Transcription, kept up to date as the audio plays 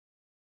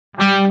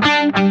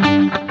Welcome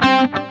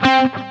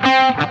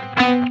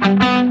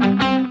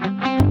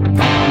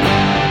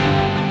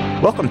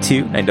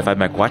to 9 to 5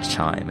 Mac Watch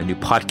Time, a new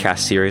podcast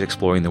series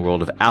exploring the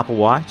world of Apple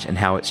Watch and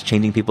how it's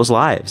changing people's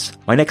lives.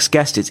 My next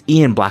guest is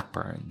Ian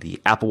Blackburn,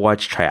 the Apple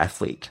Watch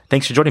triathlete.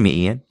 Thanks for joining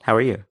me, Ian. How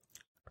are you?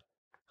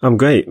 I'm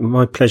great.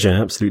 My pleasure,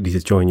 absolutely,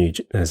 to join you,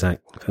 Zach.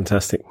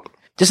 Fantastic.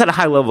 Just at a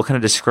high level, kind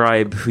of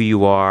describe who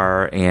you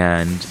are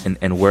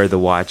and where the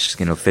watch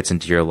fits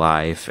into your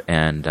life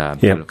and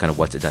kind of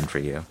what's it done for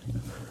you.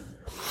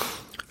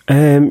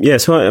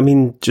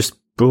 So just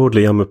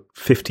broadly, I'm a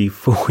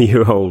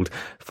 54-year-old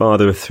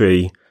father of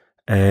three,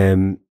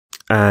 not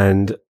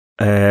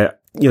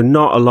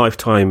a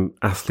lifetime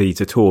athlete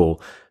at all,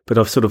 but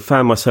I've sort of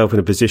found myself in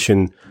a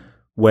position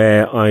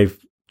where I've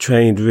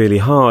trained really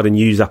hard and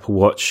used Apple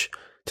Watch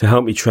to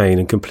help me train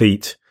and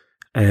complete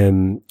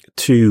 2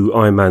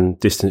 Ironman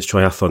distance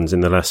triathlons in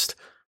the last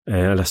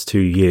 2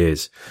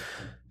 years,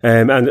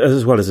 and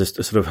as well as a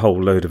sort of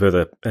whole load of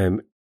other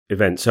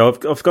events. So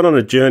I've gone on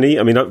a journey.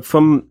 I mean,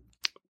 from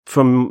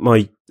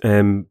my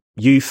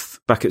youth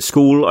back at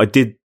school, I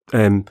did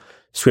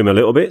swim a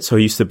little bit. So I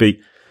used to be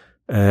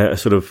a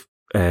sort of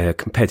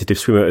competitive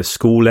swimmer at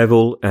school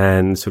level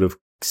and sort of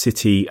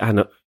city.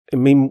 And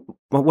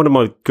one of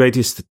my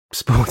greatest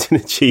sporting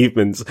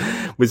achievements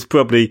was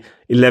probably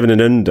 11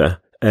 and under,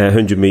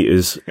 100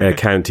 meters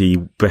county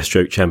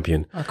breaststroke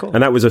champion. Oh, cool.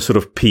 And that was a sort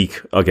of peak,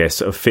 I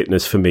guess, of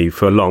fitness for me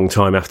for a long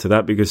time after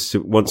that, because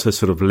once I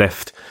sort of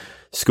left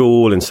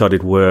school and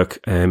started work,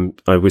 I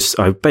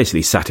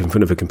basically sat in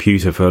front of a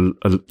computer for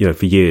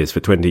years, for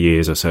 20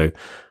 years or so,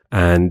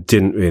 and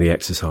didn't really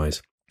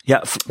exercise.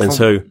 Yeah,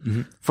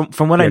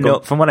 from what I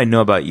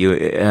know about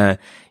you,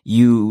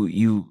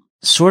 you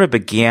sort of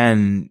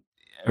began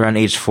around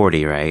age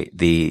 40, right?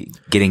 The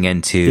getting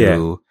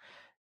into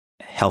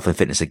health and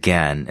fitness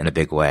again in a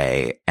big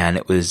way,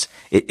 and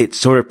it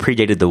sort of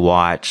predated the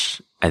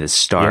watch at the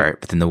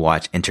start, but then the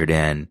watch entered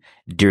in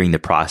during the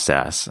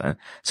process.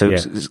 Sort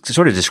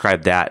of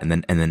describe that, and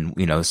then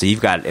so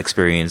you've got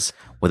experience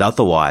without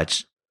the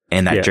watch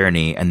and that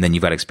journey, and then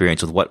you've got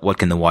experience with what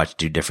can the watch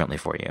do differently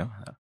for you.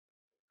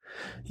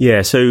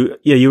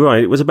 You're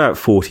right. It was about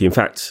 40. In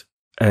fact,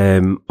 I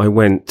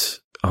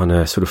went on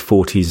a sort of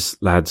 40s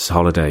lads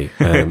holiday,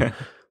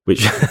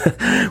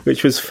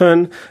 which was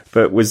fun,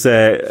 but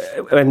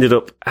ended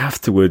up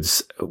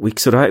afterwards.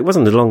 It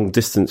wasn't a long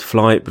distance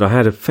flight, but I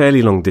had a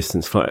fairly long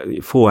distance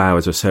flight, 4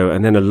 hours or so,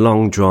 and then a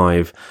long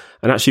drive,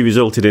 and actually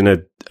resulted in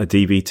a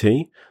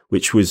DVT,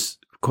 which was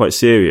quite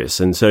serious.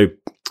 And so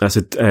that's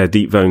a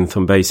deep vein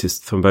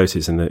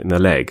thrombosis in the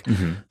leg,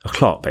 a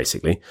clot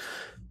basically.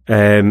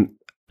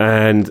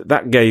 And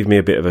that gave me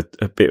a bit of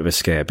a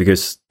scare,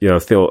 because I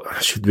thought I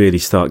should really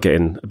start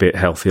getting a bit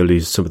healthier,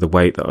 lose some of the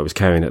weight that I was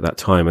carrying at that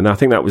time. And I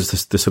think that was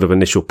the sort of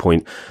initial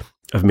point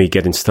of me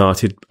getting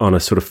started on a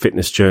sort of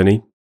fitness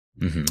journey.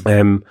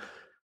 From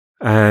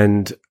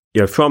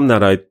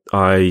that,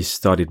 I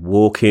started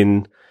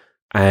walking.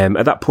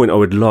 At that point, I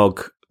would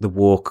log the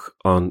walk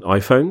on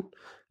iPhone,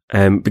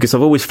 because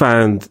I've always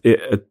found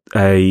it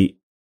a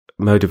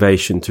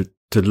motivation to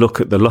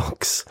look at the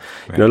logs.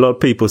 Right. A lot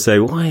of people say,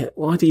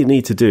 why do you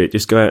need to do it?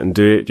 Just go out and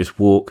do it. Just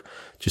walk.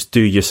 Just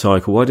do your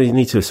cycle. Why do you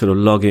need to sort of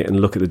log it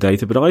and look at the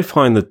data? But I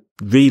find that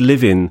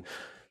reliving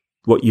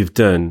what you've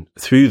done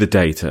through the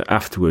data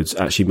afterwards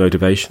actually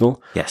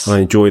motivational. Yes. I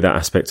enjoy that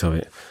aspect of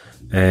it.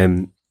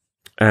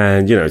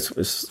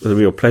 It's a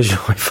real pleasure,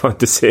 I find,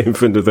 to sit in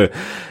front of the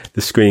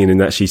screen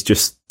and actually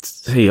just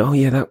see, oh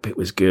yeah, that bit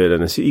was good.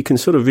 And so you can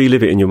sort of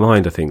relive it in your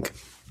mind, I think.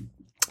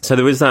 So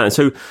there was that. And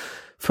so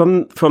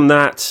from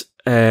that,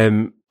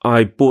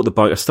 I bought the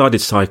bike, I started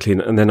cycling,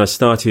 and then I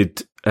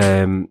started,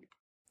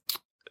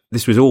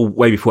 this was all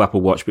way before Apple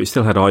Watch, but it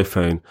still had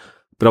iPhone,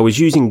 but I was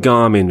using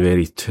Garmin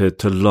really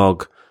to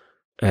log,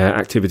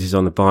 activities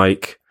on the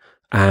bike.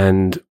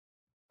 And,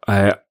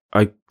 I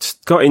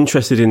got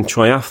interested in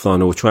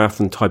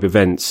triathlon type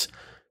events,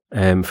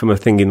 from a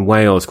thing in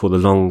Wales called the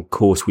Long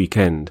Course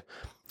Weekend,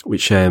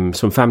 which, some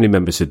family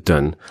members had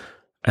done.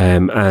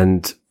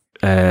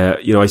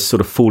 I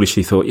sort of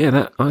foolishly thought,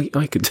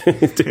 I could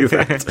do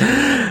that,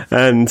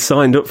 and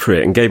signed up for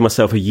it and gave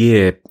myself a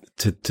year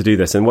to do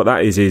this. And what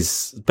that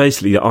is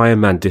basically the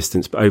Ironman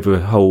distance, but over a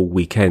whole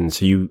weekend.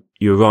 So you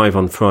arrive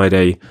on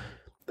Friday,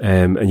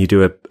 and you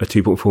do a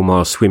 2.4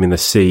 mile swim in the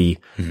sea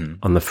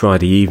on the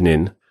Friday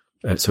evening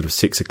at sort of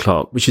 6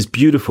 o'clock, which is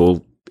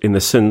beautiful in the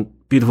sun,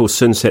 beautiful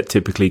sunset,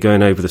 typically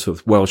going over the sort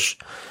of Welsh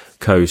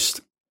coast.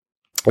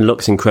 It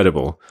looks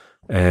incredible.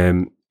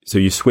 So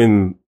you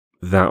swim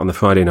that on the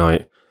Friday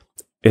night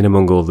in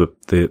among all the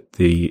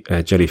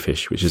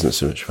jellyfish, which isn't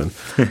so much fun.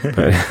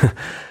 But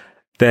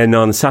then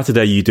on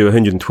Saturday you do a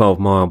 112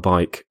 mile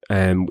bike,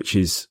 which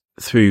is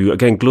through,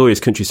 again, glorious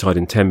countryside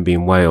in Tenby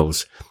in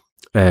Wales,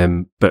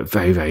 but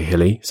very, very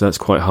hilly. So that's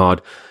quite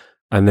hard.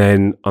 And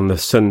then on the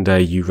Sunday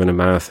you run a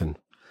marathon.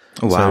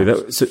 Oh, wow.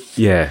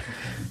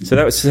 So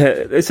that was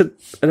it's an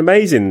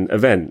amazing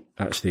event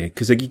actually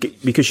because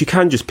you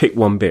can just pick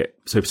one bit.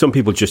 So some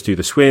people just do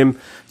the swim,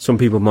 some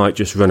people might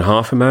just run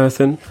half a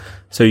marathon.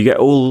 So you get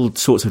all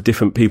sorts of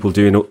different people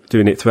doing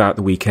it throughout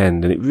the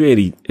weekend, and it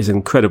really is an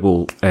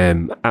incredible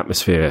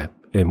atmosphere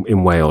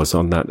in Wales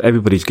on that.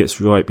 Everybody gets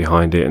right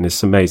behind it, and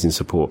there's amazing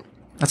support.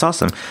 That's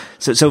awesome.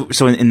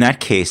 So in that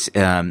case,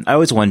 I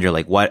always wonder,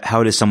 like,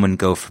 how does someone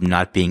go from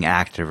not being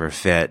active or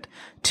fit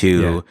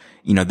to,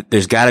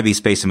 there's got to be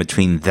space in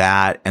between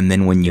that and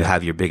then when you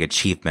have your big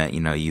achievement,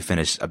 you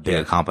finish a big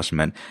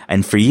accomplishment.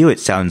 And for you, it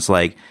sounds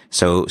like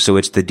so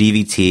it's the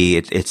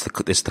DVT,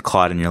 it's the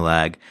clot in your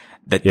leg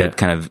that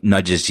kind of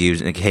nudges you,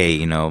 like, hey,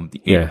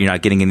 you're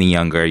not getting any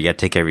younger, you got to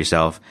take care of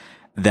yourself.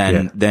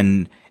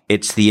 Then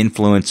it's the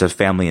influence of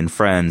family and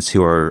friends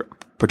who are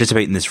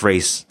participate in this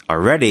race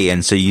already,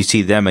 and so you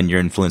see them and you're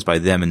influenced by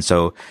them, and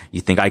so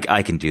you think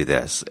I can do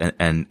this,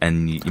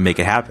 and you make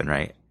it happen,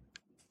 right?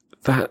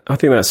 I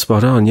think that's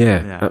spot on.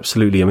 Yeah.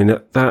 Absolutely. I mean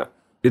that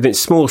it's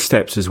small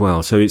steps as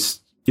well. So it's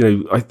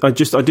I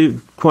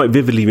do quite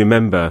vividly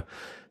remember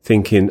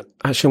thinking,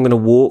 actually, I'm going to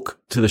walk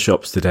to the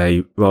shops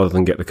today rather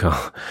than get the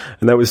car,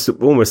 and that was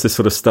almost the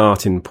sort of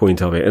starting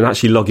point of it. And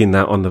actually logging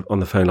that on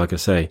the phone, like I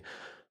say,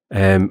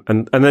 and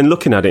then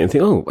looking at it and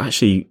think, oh,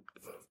 actually.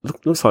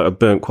 Looks like I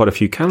burnt quite a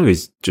few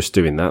calories just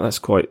doing that. That's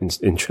quite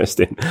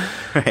interesting.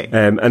 Right.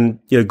 And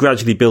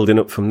gradually building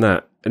up from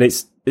that. And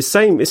it's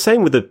same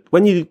with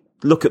when you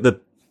look at the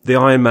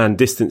Ironman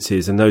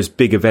distances and those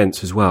big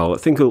events as well. I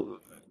think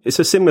it's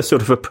a similar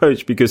sort of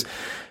approach, because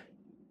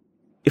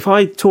if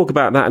I talk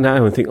about that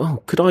now and think,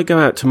 oh, could I go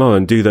out tomorrow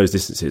and do those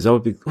distances? I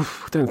would be, I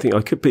don't think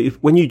I could. But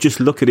when you just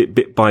look at it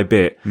bit by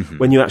bit,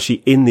 when you're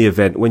actually in the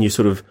event, when you're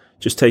sort of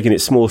just taking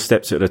it small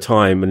steps at a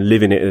time and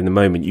living it in the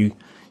moment, you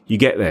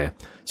get there.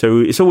 So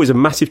it's always a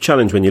massive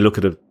challenge when you look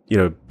at a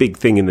big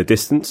thing in the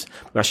distance.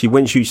 But actually,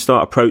 once you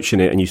start approaching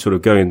it and you sort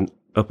of going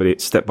up at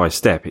it step by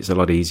step, it's a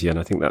lot easier. And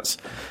I think that's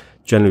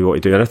generally what you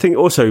do. And I think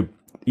also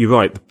you're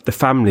right, the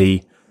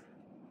family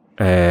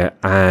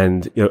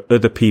and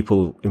other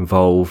people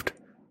involved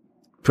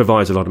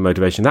provides a lot of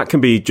motivation. That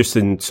can be just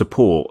in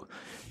support.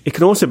 It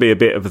can also be a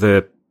bit of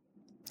the,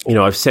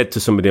 I've said to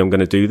somebody I'm going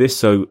to do this,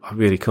 so I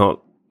really can't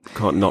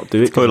not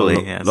do it.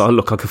 Totally, yes. I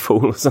look like a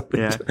fool or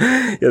something. Yeah.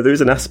 There is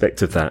an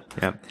aspect of that.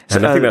 Yeah.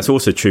 And I think that's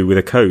also true with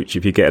a coach.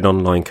 If you get an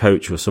online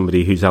coach or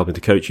somebody who's helping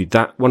to coach you,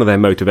 that one of their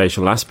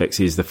motivational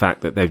aspects is the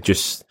fact that they've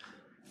just,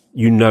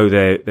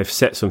 they've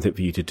set something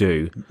for you to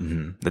do.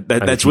 Mm-hmm.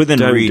 That's within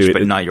reach,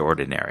 but not your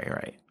ordinary,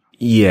 right?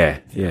 Yeah.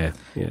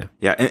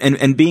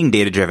 And being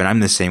data driven, I'm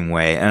the same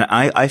way. And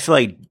I feel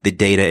like the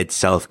data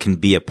itself can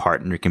be a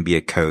partner, can be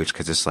a coach,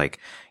 because it's like,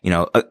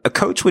 a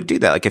coach would do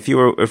that. Like if you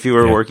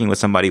were working with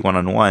somebody one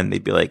on one,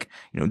 they'd be like,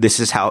 this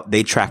is how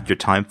they track your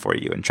time for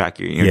you and track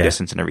your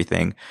distance and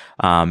everything.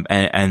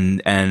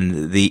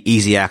 And the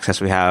easier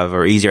access we have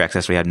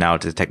now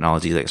to the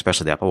technology, like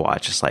especially the Apple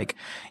Watch, it's like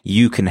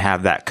you can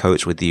have that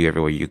coach with you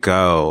everywhere you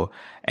go,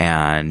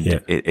 and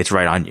it's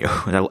right on you.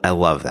 I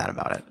love that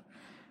about it.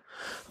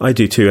 I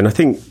do too. And I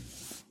think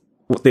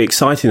what the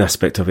exciting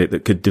aspect of it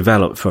that could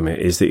develop from it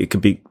is that it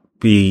could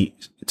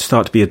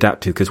start to be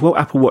adapted, because what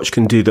Apple Watch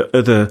can do that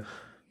other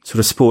sort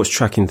of sports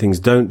tracking things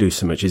don't do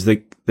so much is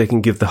they can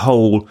give the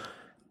whole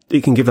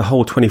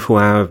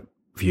 24-hour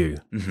view.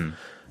 Mm-hmm.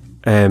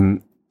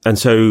 And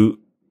so,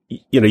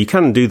 you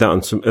can do that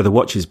on some other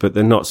watches, but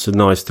they're not so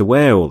nice to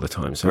wear all the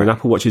time. So an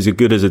Apple Watch is as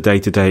good as a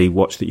day-to-day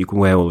watch that you can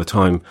wear all the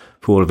time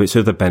for all of its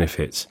other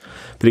benefits,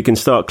 but it can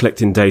start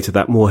collecting data,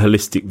 that more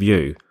holistic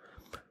view.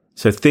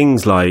 So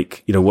things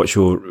like, what's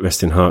your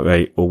resting heart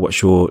rate, or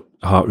what's your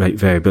heart rate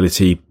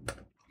variability,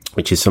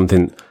 which is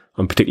something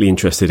I'm particularly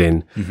interested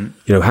in.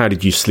 Mm-hmm. How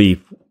did you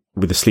sleep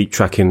with the sleep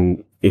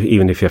tracking,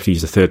 even if you have to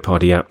use a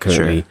third-party app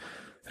currently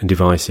and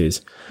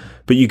devices.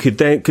 But you could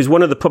then, because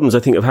one of the problems I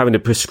think of having a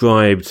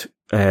prescribed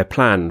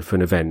plan for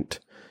an event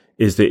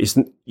is that it's,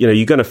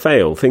 you're going to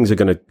fail. Things are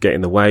going to get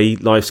in the way.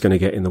 Life's going to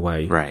get in the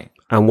way. Right.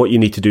 And what you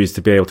need to do is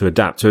to be able to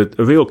adapt. So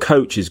a real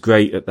coach is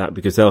great at that,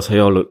 because they'll say,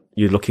 oh, look,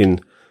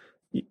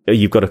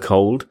 you've got a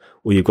cold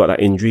or you've got that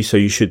injury, so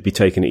you should be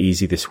taking it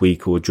easy this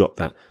week or drop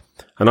that.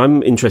 And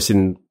I'm interested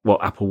in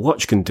what Apple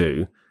Watch can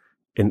do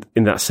in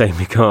that same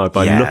regard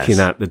by looking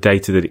at the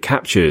data that it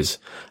captures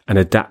and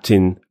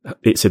adapting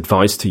its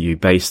advice to you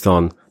based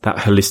on that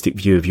holistic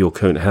view of your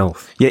current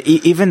health. Yeah,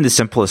 even the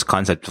simplest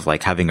concept of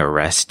like having a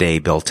rest day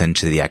built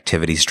into the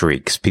activity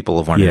streaks, people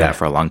have wanted that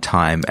for a long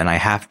time. And I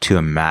have to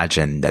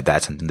imagine that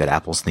that's something that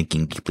Apple's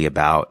thinking deeply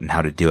about and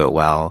how to do it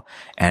well.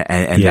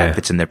 And that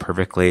fits in there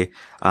perfectly.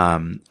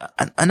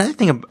 Another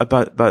thing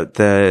about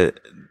the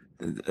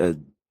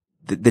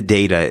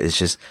data is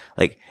just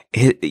like,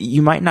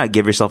 you might not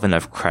give yourself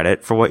enough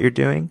credit for what you're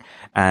doing,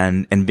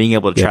 and being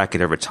able to track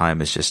it over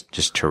time is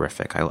just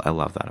terrific. I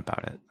love that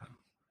about it.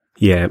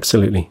 Yeah,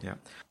 absolutely. Yeah.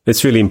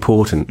 It's really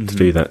important to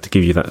do that, to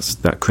give you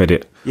that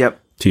credit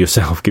to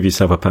yourself, give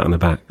yourself a pat on the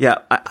back. Yeah.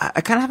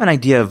 I kind of have an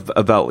idea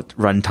about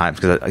run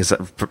times, because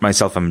for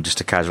myself, I'm just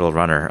a casual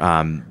runner.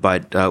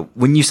 But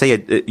when you say,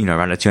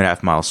 around a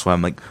 2.5 mile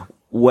swim, like,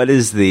 what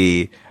is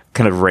the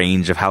kind of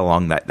range of how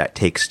long that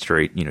takes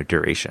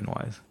duration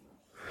wise?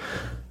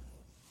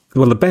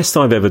 Well, the best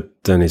I've ever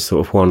done is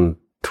sort of 1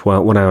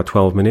 hour,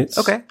 12 minutes.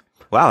 Okay.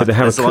 Wow.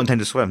 That's a long time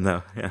to swim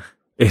though. Yeah.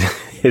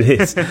 It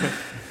is.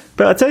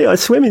 But I tell you,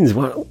 swimming's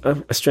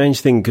a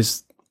strange thing,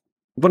 because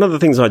one of the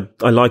things I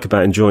like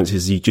about endurance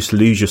is you just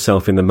lose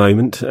yourself in the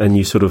moment, and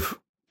you sort of,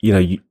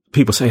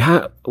 people say,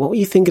 what were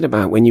you thinking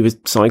about when you were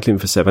cycling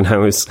for 7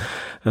 hours?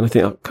 And I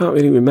think, I can't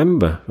really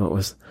remember what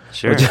was.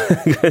 Sure.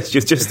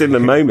 You're just in the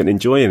moment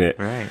enjoying it.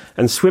 Right.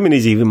 And swimming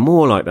is even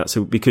more like that.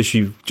 So because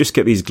you just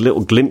get these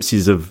little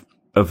glimpses of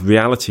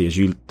reality as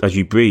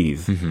you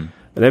breathe,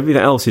 and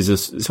everything else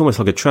it's almost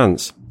like a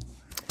trance.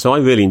 So I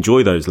really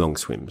enjoy those long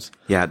swims.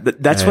 Yeah,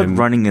 that's what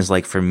running is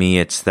like for me.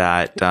 It's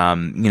that,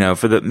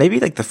 for maybe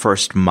like the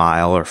first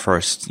mile or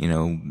first,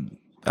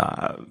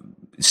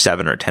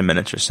 7 or 10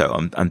 minutes or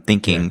so, I'm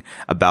thinking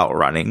about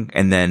running.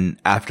 And then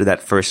after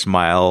that first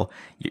mile,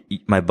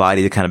 my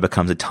body kind of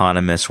becomes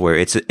autonomous, where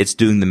it's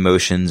doing the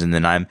motions. And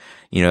then I'm,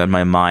 in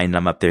my mind,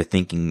 I'm up there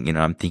thinking,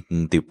 I'm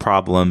thinking through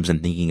problems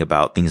and thinking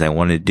about things I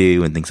want to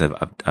do and things of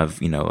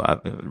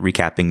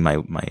recapping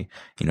my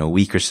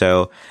week or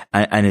so.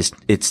 And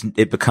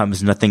it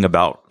becomes nothing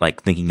about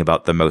like thinking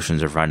about the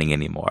motions of running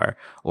anymore,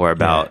 or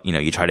about,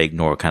 you try to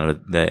ignore kind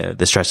of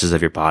the stresses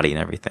of your body and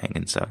everything.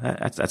 And so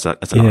that's an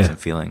awesome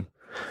feeling.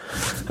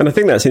 And I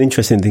think that's an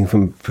interesting thing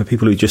for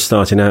people who are just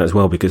starting out as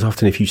well, because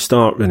often if you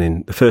start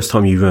running, the first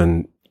time you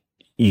run,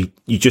 you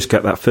just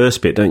get that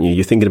first bit, don't you?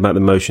 You're thinking about the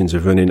motions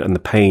of running and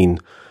the pain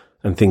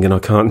and thinking, I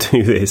can't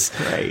do this.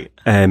 Right.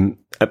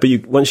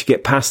 But once you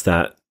get past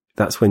that,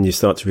 that's when you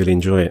start to really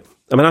enjoy it.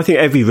 I mean, I think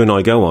every run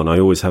I go on, I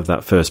always have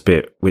that first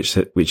bit, which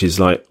is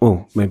like,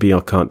 oh, maybe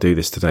I can't do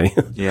this today.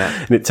 Yeah.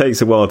 And it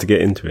takes a while to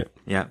get into it.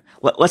 Yeah.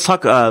 Let's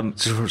talk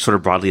sort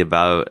of broadly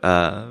about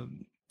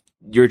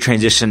your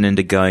transition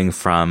into going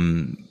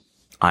from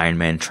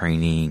Ironman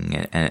training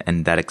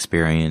and that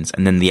experience,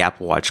 and then the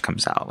Apple Watch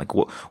comes out. Like,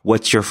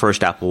 what's your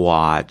first Apple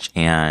Watch,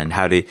 and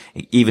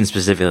even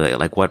specifically,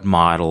 like what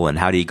model, and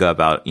how do you go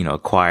about,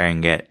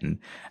 acquiring it,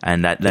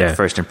 and that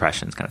first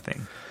impressions kind of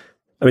thing?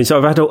 I mean, so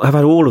I've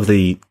had all of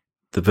the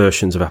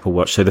versions of Apple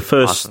Watch. So the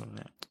first,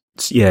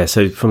 awesome.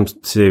 So from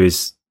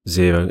Series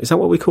 0, is that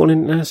what we're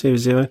calling it now?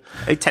 Series 0?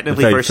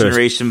 Technically first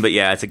generation, but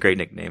yeah, it's a great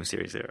nickname,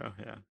 Series 0.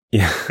 Yeah.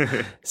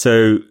 Yeah.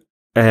 So,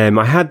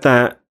 I had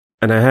that,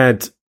 and I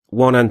had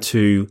 1 and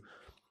 2.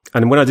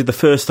 And when I did the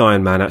first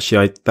Ironman,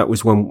 actually, that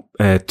was when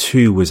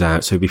 2 was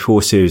out. So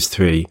before Series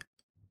 3,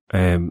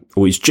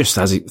 or it's just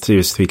as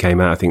Series 3 came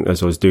out, I think,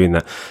 as I was doing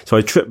that.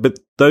 So but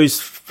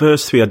those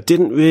first 3, I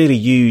didn't really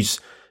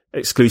use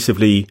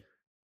exclusively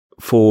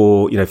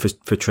for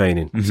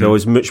training. Mm-hmm. So I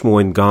was much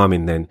more in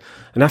Garmin then.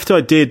 And after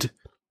I did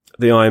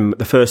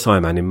the first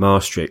Ironman in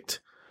Maastricht,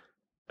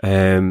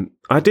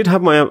 I did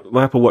have my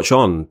Apple Watch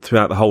on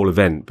throughout the whole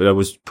event, but I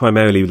was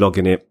primarily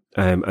logging it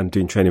and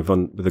doing training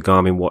with a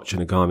Garmin watch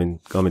and a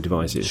Garmin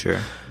devices. Sure.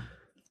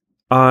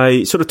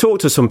 I sort of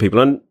talked to some people,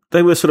 and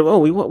they were sort of,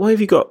 why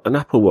have you got an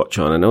Apple Watch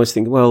on? And I was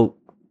thinking, well,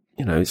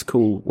 it's a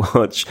cool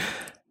watch.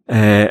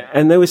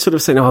 And they were sort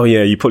of saying, oh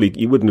yeah, you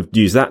wouldn't have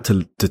used that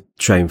to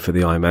train for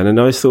the Ironman. And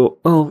I thought,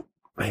 well,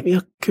 maybe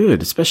I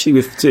could, especially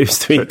with Series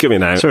 3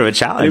 coming out. Sort of a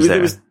challenge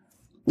there.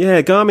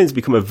 Yeah, Garmin's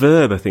become a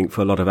verb, I think,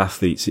 for a lot of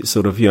athletes. It's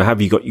sort of,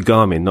 have you got your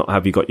Garmin, not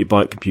have you got your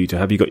bike computer,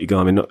 have you got your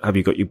Garmin, not have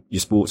you got your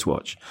sports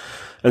watch.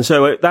 And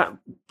so that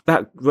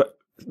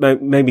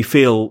made me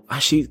feel,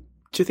 actually,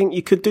 do you think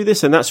you could do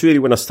this? And that's really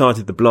when I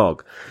started the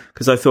blog,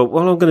 because I thought,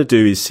 what I'm going to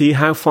do is see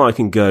how far I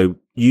can go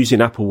using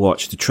Apple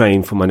Watch to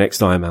train for my next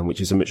Ironman, which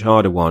is a much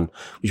harder one,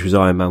 which was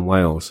Ironman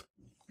Wales.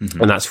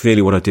 Mm-hmm. And that's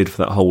really what I did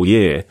for that whole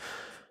year.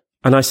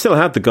 And I still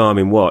had the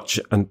Garmin watch,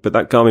 but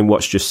that Garmin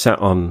watch just sat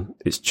on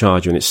its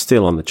charger, and it's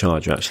still on the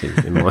charger actually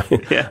in my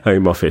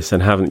home office,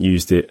 and haven't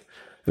used it.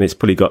 And it's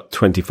probably got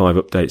 25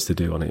 updates to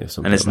do on it or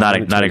something. And it's not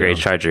a great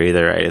charger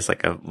either, right? It's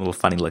like a little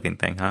funny looking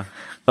thing, huh?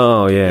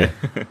 Oh yeah,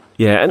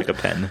 yeah, and like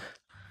a pen.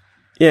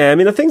 Yeah, I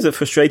mean the things that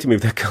frustrated me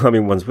with the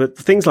Garmin ones were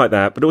things like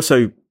that, but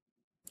also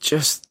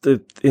just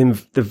the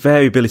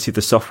variability of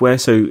the software.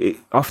 So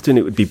often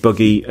it would be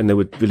buggy, and they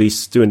would do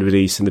a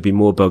release, and there'd be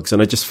more bugs.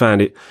 And I just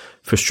found it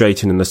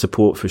frustrating, and the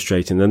support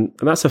frustrating. And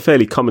that's a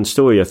fairly common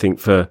story, I think,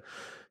 for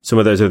some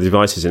of those other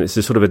devices. And it's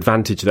the sort of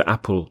advantage that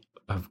Apple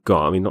have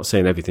got. I mean, not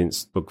saying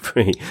everything's bug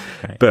free,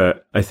 right,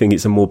 but I think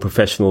it's a more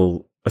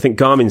professional. I think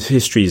Garmin's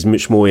history is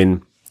much more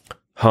in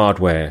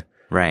hardware,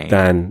 right,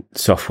 than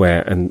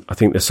software. And I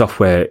think the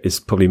software is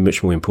probably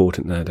much more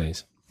important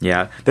nowadays.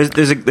 Yeah,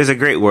 there's a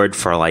great word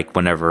for like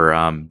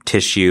whenever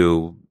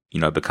tissue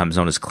becomes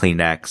known as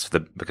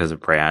Kleenex because of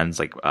brands,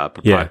 like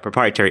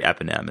proprietary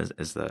eponym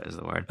is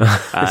the word,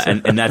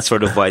 and that's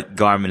sort of what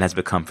Garmin has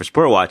become for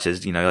sport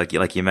watches.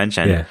 Like you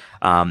mentioned, yeah.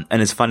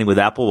 And it's funny with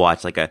Apple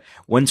Watch. Like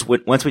once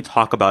we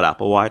talk about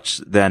Apple Watch,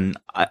 then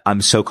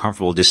I'm so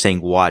comfortable just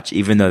saying watch,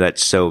 even though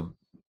that's so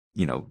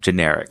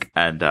generic,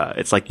 and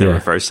it's like the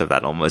reverse of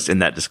that almost in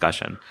that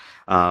discussion.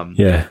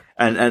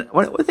 And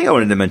one thing I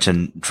wanted to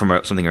mention from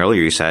something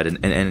earlier you said,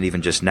 and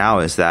even just now,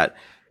 is that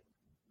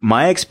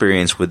my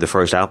experience with the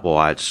first Apple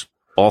Watch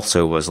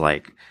also was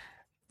like,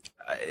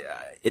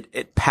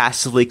 it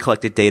passively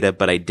collected data,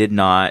 but I did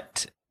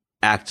not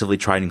actively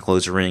try and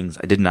close rings.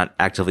 I did not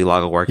actively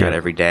log a workout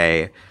every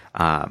day.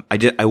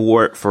 I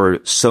wore it for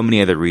so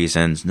many other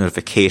reasons,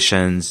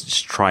 notifications,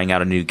 just trying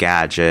out a new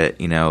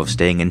gadget,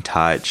 staying in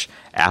touch,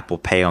 Apple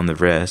Pay on the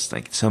wrist,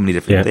 like so many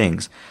different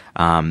things.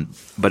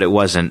 But it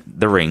wasn't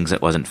the rings,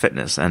 it wasn't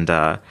fitness. And,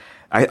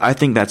 I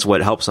think that's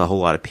what helps a whole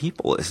lot of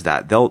people is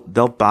that they'll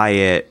buy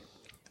it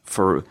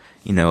for,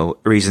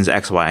 reasons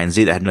X, Y, and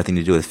Z that had nothing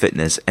to do with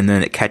fitness. And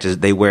then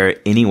they wear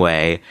it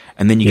anyway.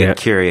 And then you get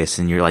curious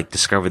and you're like,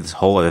 discover this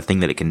whole other thing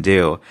that it can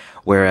do.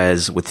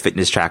 Whereas with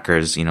fitness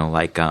trackers,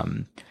 like, a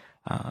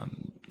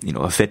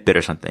Fitbit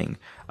or something,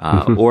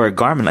 or a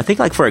Garmin. I think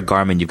like for a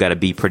Garmin, you got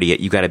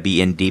to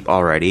be in deep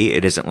already.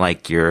 It isn't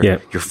like your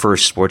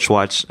first sports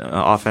watch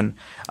often.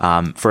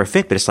 For a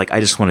Fitbit, it's like, I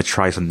just want to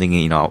try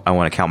something, I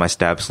want to count my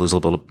steps, lose a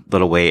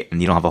little weight,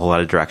 and you don't have a whole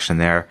lot of direction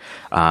there.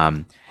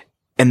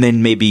 And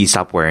then maybe you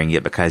stop wearing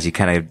it because you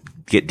kind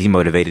of get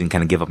demotivated and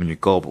kind of give up on your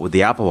goal. But with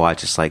the Apple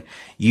Watch, it's like,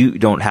 you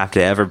don't have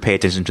to ever pay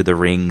attention to the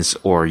rings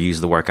or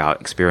use the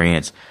workout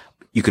experience.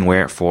 You can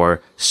wear it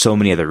for so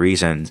many other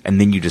reasons.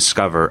 And then you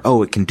discover,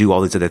 it can do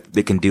all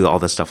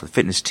this stuff with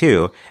fitness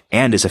too,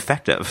 and is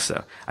effective.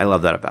 So I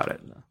love that about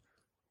it.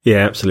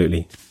 Yeah,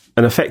 absolutely.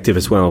 And effective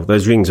as well.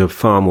 Those rings are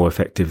far more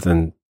effective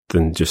than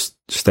just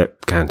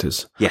step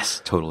counters.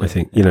 Yes, totally. I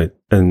think,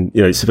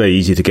 it's very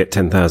easy to get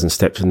 10,000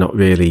 steps and not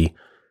really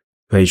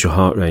raise your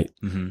heart rate.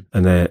 Mm-hmm.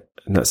 And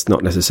that's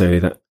not necessarily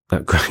that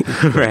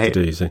great right.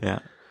 to do. So. Yeah.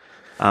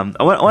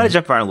 I want to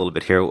jump around a little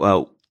bit here.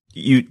 Do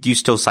you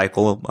still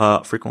cycle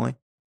frequently?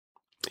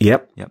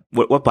 Yep.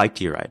 What bike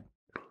do you ride?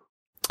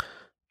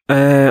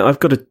 I've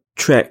got a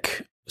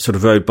Trek sort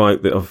of road bike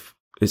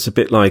it's a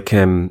bit like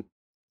sort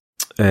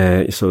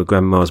of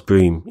Grandma's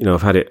Broom.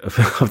 I've had it.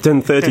 I've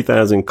done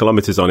 30,000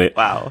 kilometers on it.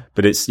 Wow.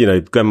 But it's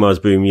Grandma's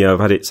Broom. Yeah, I've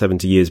had it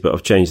 70 years, but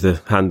I've changed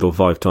the handle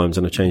 5 times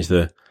and I've changed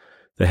the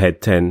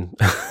head 10.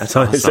 That's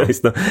awesome.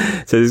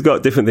 so it's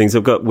got different things.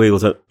 I've got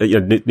wheels,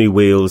 new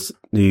wheels,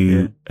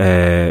 new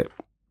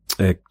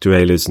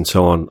derailleurs and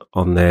so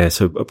on there.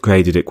 So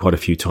upgraded it quite a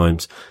few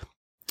times.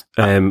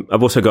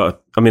 I've also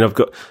got, I've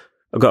got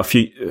a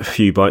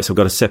few bikes. I've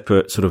got a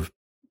separate sort of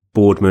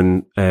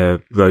Boardman,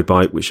 road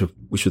bike, which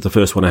was the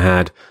first one I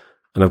had.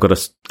 And I've got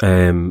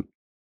a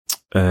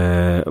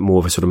more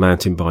of a sort of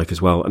mountain bike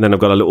as well. And then I've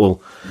got a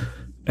little,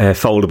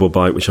 foldable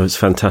bike, which is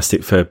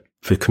fantastic for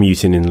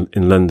commuting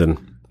in London,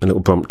 a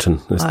little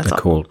Brompton, they're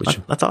called.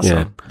 That's awesome.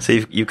 Yeah. So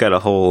you've got a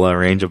whole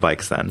range of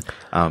bikes then.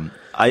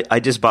 I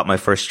just bought my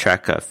first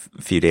Trek a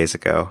few days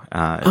ago.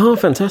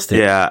 Fantastic.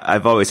 Yeah,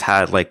 I've always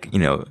had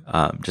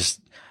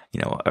just $100,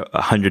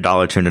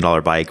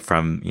 $200 bike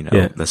from,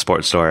 the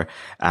sports store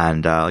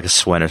and, like a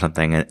Swen or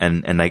something.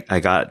 And I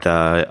got,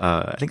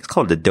 I think it's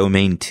called the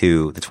Domain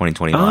 2, the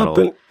 2020 model.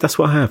 But that's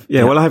what I have.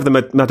 Yeah. Well, I have the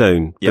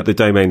Madone, but the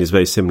Domain is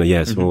very similar.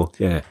 Yeah. It's more,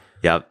 yeah.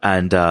 Yeah.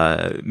 And,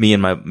 me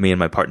and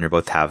my partner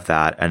both have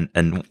that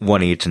and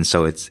one each. And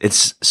so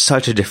it's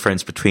such a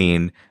difference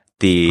between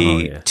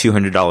the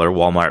 $200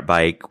 Walmart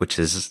bike, which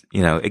is,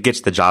 it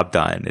gets the job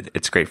done.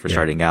 It's great for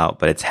starting out,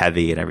 but it's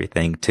heavy and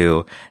everything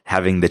too.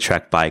 Having the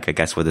Trek bike, I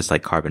guess, with this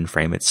like carbon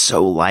frame, it's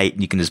so light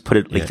and you can just put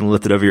it, you can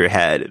lift it over your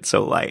head. It's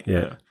so light.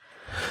 Yeah.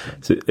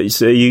 So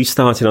are you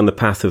starting on the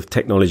path of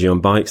technology on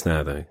bikes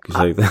now though?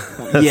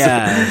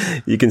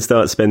 Yeah. You can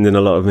start spending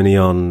a lot of money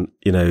on,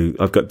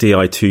 I've got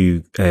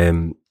Di2,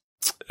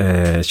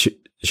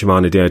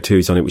 Shimano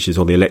Di2s on it, which is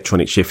all the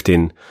electronic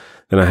shifting.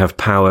 Then I have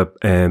power,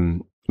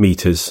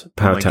 meters,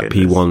 PowerTap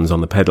P1s on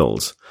the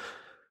pedals,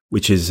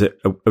 which is a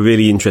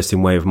really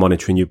interesting way of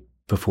monitoring your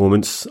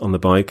performance on the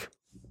bike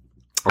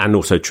and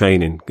also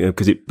training,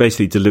 because it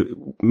basically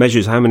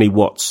measures how many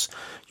watts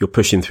you're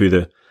pushing through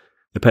the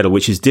pedal,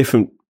 which is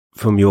different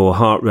from your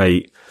heart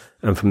rate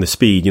and from the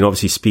speed.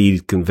 Obviously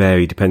speed can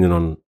vary depending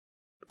on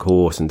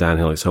course and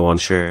downhill and so on.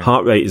 Sure.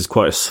 Heart rate is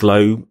quite a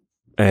slow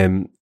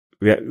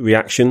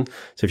reaction.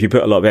 So if you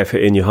put a lot of effort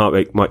in, your heart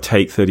rate might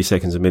take 30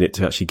 seconds a minute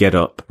to actually get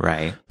up,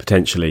 right?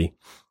 Potentially.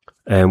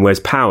 Whereas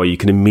power, you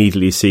can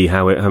immediately see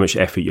how much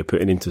effort you're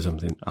putting into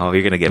something. Oh,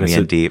 you're going to get me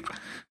in deep.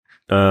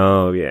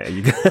 Oh, yeah.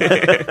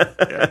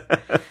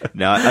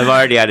 No, I've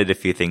already added a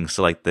few things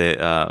to like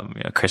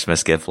the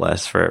Christmas gift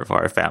list for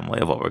our family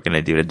of what we're going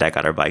to do to deck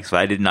out our bikes. But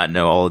I did not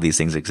know all of these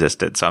things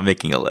existed, so I'm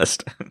making a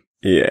list.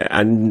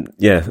 And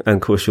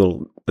of course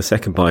the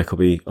second bike will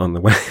be on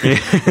the way.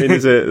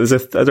 There's a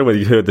I don't know whether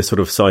you heard the sort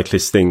of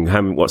cyclist thing.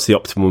 What's the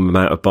optimum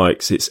amount of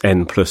bikes? It's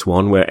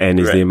N+1, where N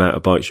is the amount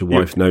of bikes your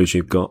wife knows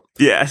you've got.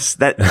 Yes,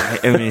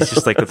 it's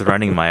just like with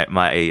running.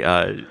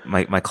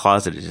 My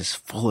closet is just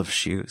full of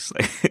shoes.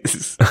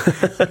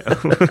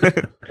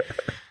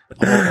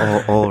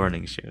 All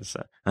running shoes.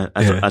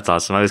 That's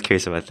awesome. I was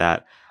curious about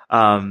that.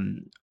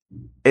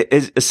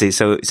 Let's see.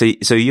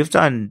 So you've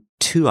done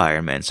 2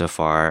 Ironman so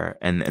far,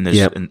 and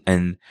there's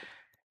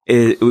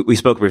we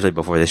spoke briefly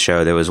before the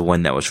show. There was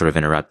one that was sort of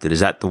interrupted. Is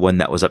that the one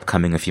that was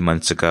upcoming a few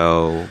months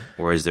ago,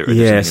 or is there?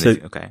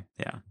 Okay,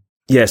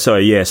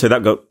 So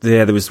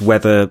there was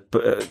weather,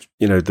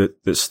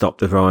 that stopped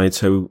the ride.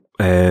 So,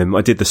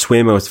 I did the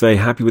swim. I was very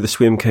happy with the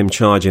swim, came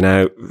charging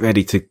out,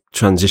 ready to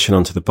transition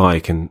onto the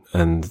bike.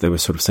 And they were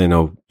sort of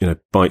saying,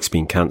 bike's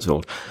been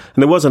cancelled.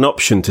 And there was an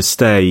option to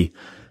stay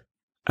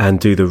and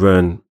do the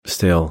run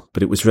still,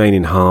 but it was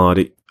raining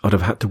hard. I'd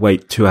have had to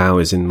wait 2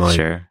 hours in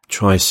my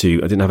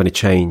tri-suit. I didn't have any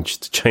change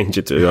to change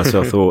it to.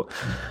 So I thought,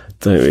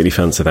 don't really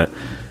fancy that.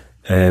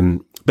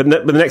 But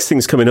the next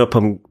thing's coming up.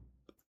 I'm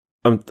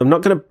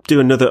not going to do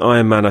another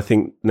Ironman, I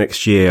think,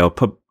 next year.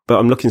 But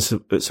I'm looking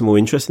at some more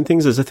interesting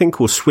things. There's a thing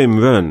called Swim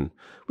Run,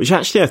 which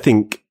actually I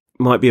think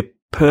might be a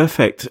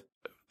perfect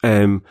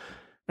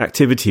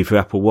activity for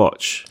Apple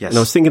Watch. Yes. And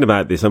I was thinking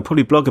about this. I'll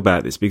probably blog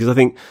about this because I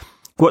think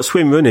what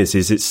Swim Run is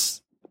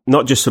it's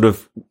not just sort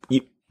of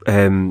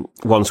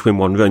one swim,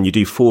 one run. You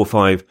do 4 or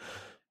 5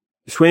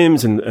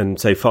 swims and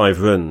say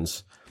 5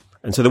 runs.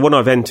 And so the one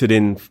I've entered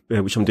in,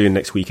 which I'm doing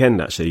next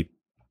weekend actually,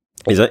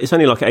 is it's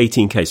only like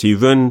 18k. So you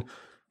run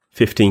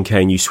 15k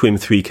and you swim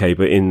 3k,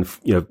 but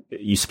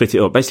you split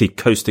it up basically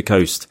coast to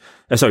coast.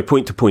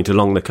 Point to point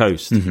along the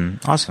coast.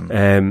 Mm-hmm. Awesome.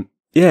 So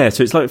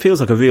it's like, it feels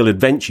like a real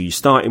adventure. You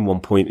start in one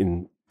point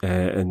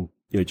and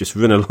just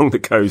run along the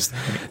coast,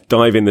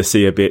 dive in the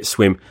sea a bit,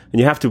 swim, and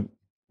you have to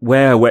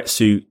wear a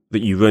wetsuit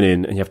that you run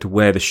in, and you have to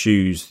wear the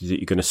shoes that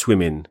you're going to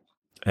swim in.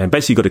 And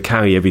basically, you've got to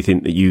carry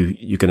everything that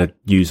you're going to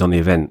use on the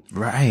event.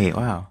 Right.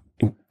 Wow.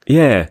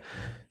 Yeah.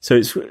 So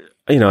it's,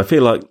 I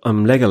feel like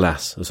I'm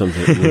Legolas or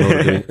something.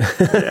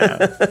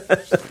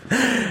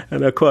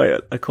 And I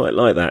quite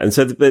like that. And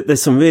so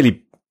there's some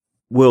really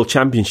world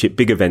championship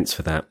big events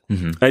for that.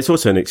 Mm-hmm. And it's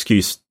also an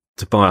excuse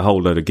to buy a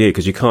whole load of gear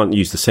because you can't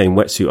use the same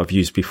wetsuit I've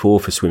used before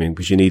for swimming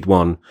because you need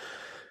one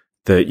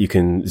that you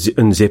can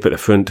unzip at the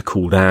front to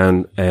cool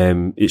down.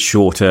 It's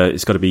shorter.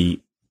 It's got to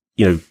be,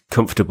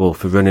 comfortable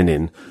for running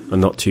in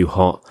and not too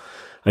hot.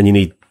 And you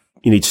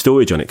need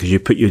storage on it because you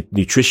put your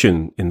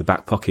nutrition in the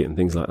back pocket and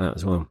things like that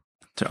as well.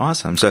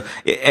 Awesome. So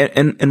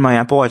in my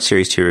Apple Watch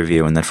Series 2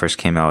 review, when that first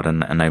came out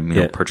and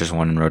I purchased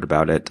one and wrote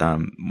about it,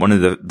 one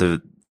of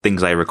the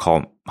things I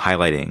recall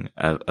highlighting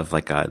of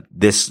like,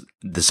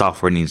 the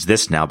software needs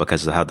this now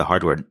because of what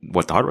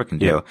the hardware can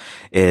do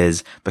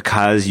is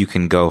because you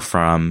can go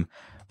from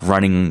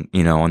running,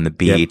 on the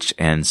beach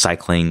and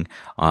cycling,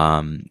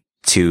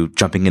 to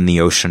jumping in the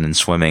ocean and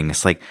swimming.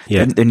 It's like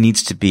there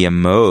needs to be a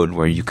mode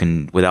where you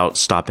can, without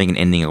stopping and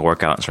ending a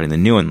workout and starting the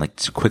new one, like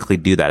to quickly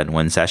do that in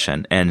one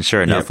session. And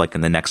sure enough, like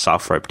in the next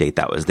software update,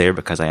 that was there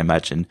because I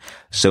imagine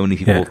so many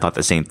people thought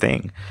the same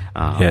thing.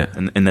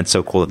 And that's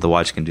so cool that the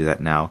watch can do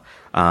that now.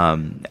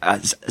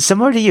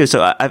 Similar to you.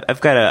 So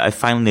I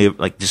finally,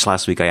 like just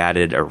last week, I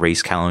added a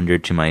race calendar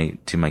to my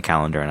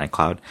calendar in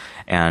iCloud.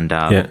 And,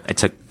 I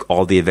took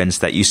all the events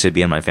that used to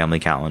be on my family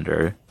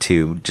calendar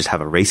to just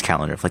have a race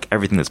calendar of like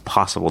everything that's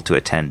possible to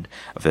attend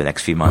over the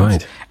next few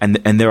months. Right.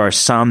 And there are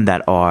some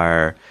that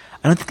are,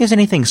 I don't think there's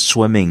anything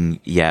swimming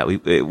yet.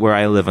 Where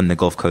I live on the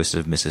Gulf Coast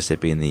of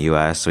Mississippi in the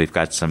U.S., so we've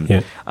got some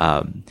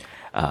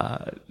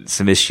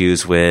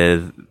issues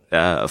with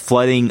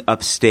flooding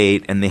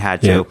upstate, and they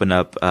had to open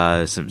up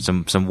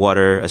some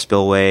water, a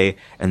spillway,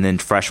 and then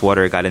fresh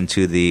water got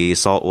into the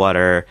salt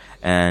water,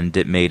 and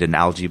it made an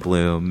algae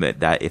bloom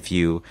that if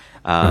you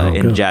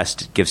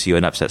ingest gives you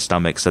an upset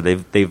stomach. So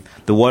the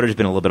water's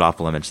been a little bit off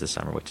limits this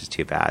summer, which is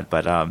too bad.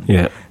 But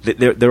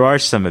there are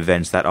some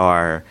events that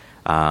are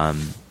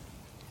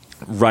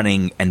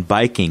running and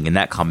biking in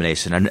that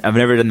combination. I've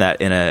never done that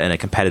in a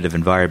competitive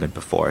environment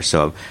before,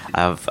 so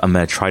I'm going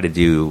to try to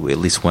do at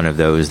least one of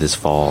those this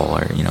fall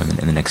or in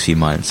the next few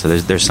months. So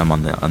there's some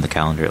on the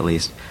calendar at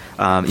least.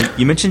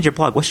 You mentioned your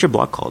blog. What's your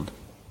blog called?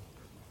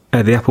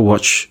 The Apple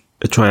Watch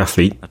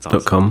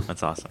Triathlete.com.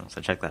 That's awesome.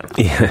 So check that out.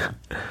 Yeah.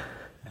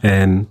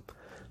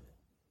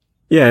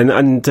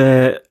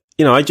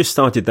 I just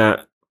started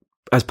that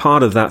as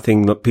part of that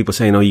thing that people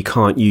saying, you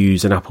can't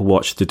use an Apple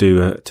Watch to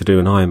do an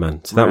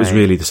Ironman. So that was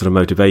really the sort of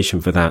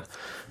motivation for that.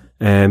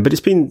 But it's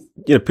been,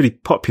 pretty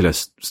popular.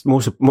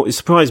 It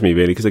surprised me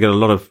really because I get a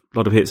lot of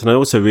hits. And I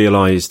also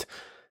realized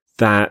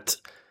that,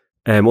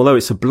 although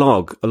it's a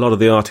blog, a lot of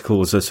the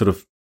articles are sort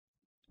of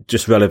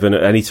just relevant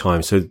at any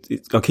time. So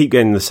I keep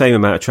getting the same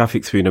amount of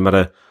traffic through no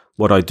matter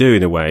what I do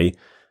in a way.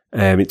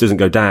 It doesn't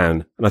go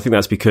down. And I think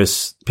that's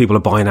because people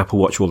are buying Apple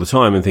Watch all the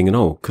time and thinking,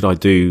 could I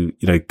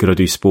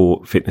do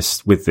sport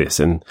fitness with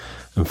this and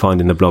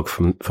finding the blog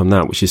from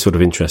that, which is sort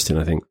of interesting,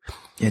 I think.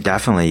 Yeah,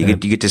 definitely. You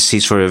get to see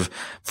sort of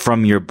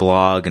from your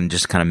blog and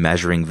just kind of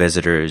measuring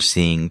visitors,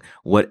 seeing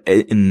what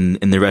in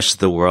the rest of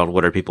the world,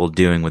 what are people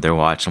doing with their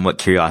watch and what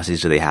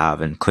curiosities do they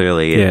have? And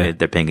clearly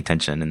they're paying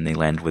attention and they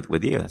land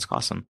with you. That's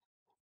awesome.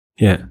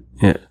 Yeah.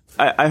 Yeah.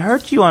 I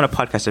heard you on a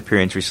podcast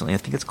appearance recently. I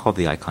think it's called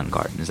The Icon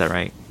Garden. Is that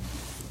right?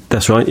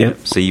 That's right, yeah.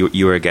 So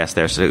you were a guest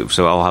there,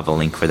 so I'll have a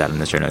link for that in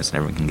the show notes, and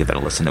everyone can give that a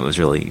listen. It was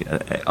really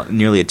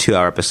nearly a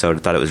 2-hour episode. I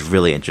thought it was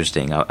really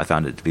interesting. I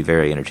found it to be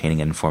very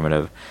entertaining and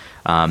informative.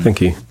 Thank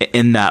you.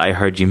 In that, I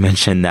heard you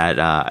mention that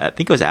I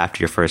think it was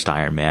after your first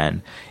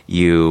Ironman,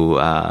 you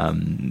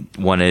you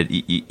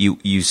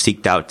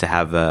seeked out to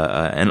have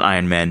an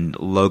Ironman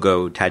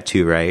logo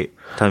tattoo, right?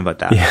 Tell me about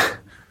that. Yeah.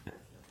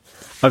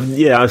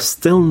 I've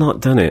still not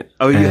done it.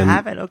 Oh, you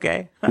haven't?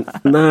 Okay.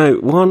 No,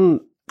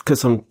 one,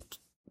 because I'm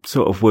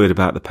sort of worried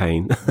about the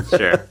pain.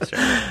 Sure.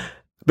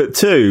 But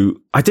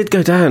two, I did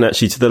go down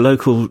actually to the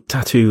local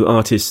tattoo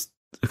artist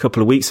a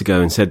couple of weeks ago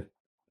and said,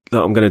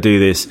 look, I'm going to do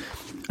this.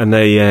 And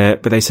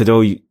but they said,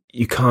 oh,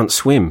 you can't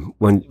swim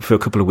for a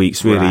couple of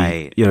weeks, really,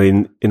 right.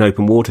 In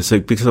open water. So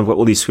because I've got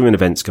all these swimming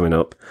events coming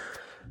up,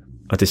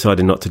 I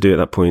decided not to do it at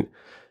that point.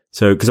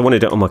 So, because I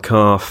wanted it on my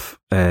calf,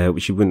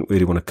 which you wouldn't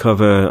really want to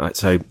cover.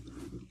 So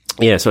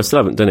I still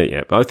haven't done it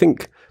yet, but I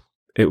think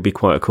it would be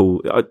quite a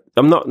cool.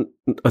 I'm not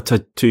a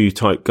tattoo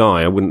type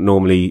guy. I wouldn't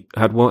normally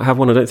have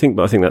one, I don't think,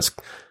 but I think that's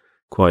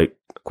quite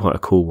a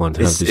cool one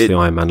to have the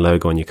Ironman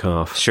logo on your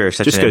calf. Sure,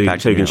 such just an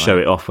impact so you can show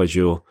life. it off as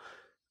you're,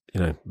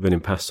 running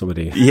past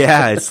somebody.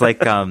 Yeah, it's like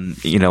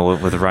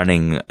with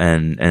running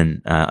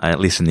and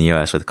at least in the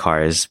US with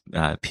cars,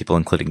 people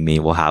including me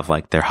will have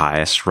like their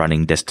highest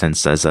running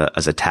distance as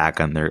a tag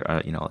on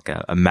their like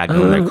a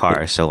magnet on their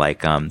car. So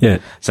like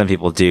some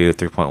people do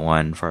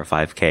 3.1 for a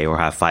 5K or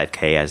have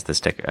 5K as the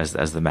sticker as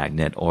the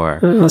magnet, or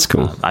that's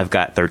cool. I've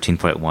got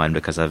 13.1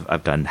 because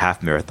I've done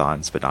half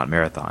marathons but not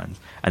marathons.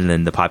 And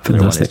then the popular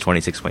one is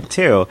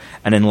 26.2.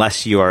 And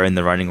unless you are in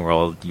the running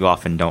world, you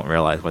often don't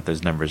realize what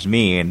those numbers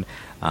mean.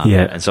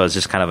 And so it's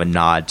just kind of a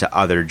nod to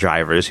other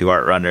drivers who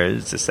aren't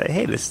runners to say,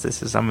 hey, this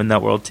is I'm in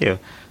that world too.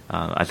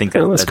 I think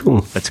that's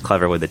cool. That's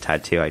clever with the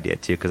tattoo idea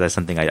too, because that's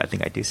something I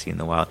think I do see in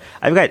the wild.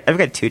 I've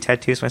got 2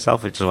 tattoos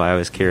myself, which is why I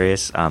was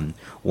curious.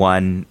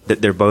 One,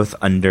 that they're both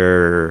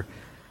under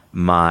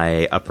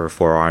my upper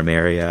forearm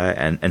area,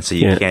 and so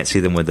you can't see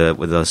them with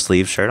a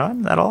sleeve shirt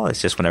on at all.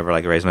 It's just whenever I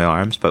raise my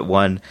arms. But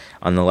one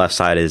on the left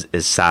side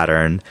is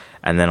Saturn,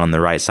 and then on the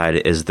right side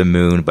is the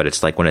moon, but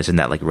it's like when it's in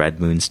that like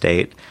red moon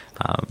state.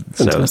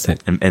 Fantastic.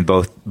 And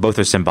both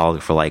are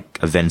symbolic for like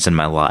events in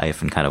my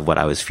life and kind of what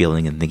I was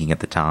feeling and thinking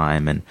at the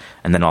time, and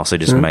then also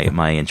just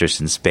my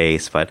interest in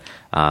space. But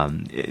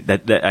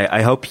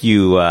I hope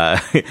you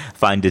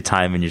find a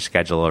time in your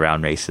schedule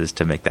around races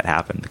to make that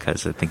happen,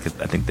 because I think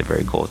they're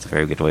very cool. It's a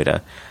very good way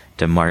to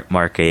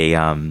mark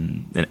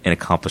an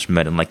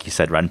accomplishment, and like you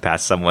said, run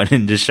past someone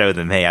and just show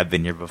them, hey, I've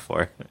been here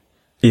before.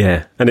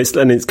 Yeah, and it's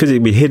because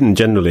it'll be hidden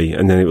generally,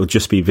 and then it will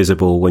just be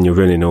visible when you're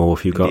running or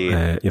if you've got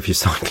if you're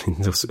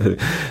cycling.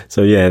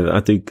 So yeah, I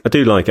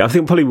do like it. I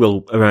think probably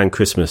will around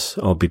Christmas.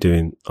 I'll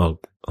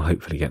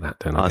hopefully get that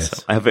done.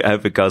 Awesome. I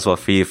hope it goes well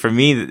for you. For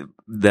me,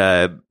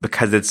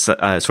 because it's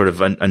sort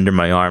of under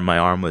my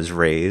arm was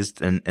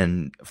raised,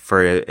 and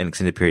for an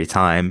extended period of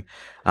time,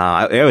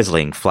 I was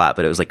laying flat,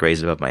 but it was like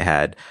raised above my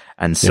head,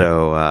 and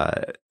so.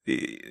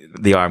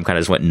 The arm kind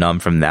of just went numb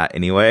from that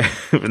anyway,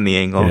 from the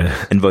angle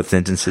in both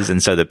instances.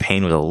 And so the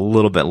pain was a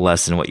little bit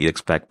less than what you'd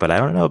expect, but I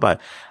don't know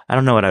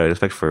what I would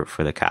expect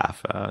for the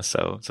calf. But I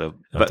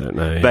don't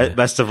know,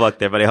 best of luck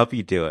there, but I hope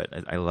you do it.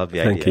 I love the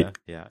Thank idea.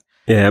 You.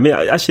 Yeah. I mean,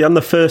 actually, on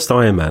the first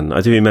Ironman,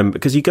 I do remember,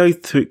 because you go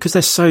through, because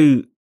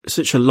they're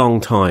such a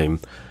long time,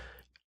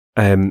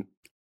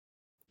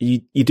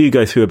 you do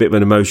go through a bit of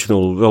an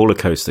emotional roller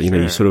coaster,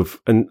 you sort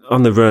of, and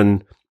on the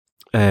run,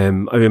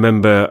 I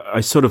remember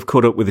I sort of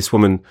caught up with this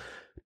woman,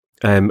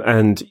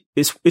 and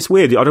it's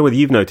weird. I don't know whether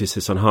you've noticed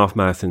this on half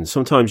marathons.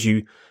 Sometimes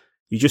you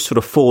just sort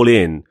of fall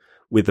in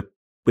with a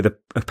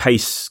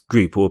pace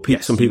group or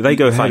some people. They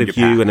go ahead of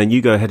you, and then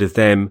you go ahead of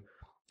them,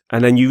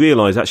 and then you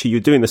realise actually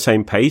you're doing the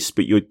same pace,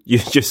 but you're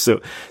just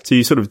so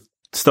you sort of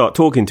start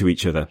talking to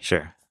each other.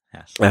 Sure.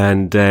 Yes.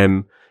 And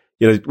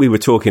we were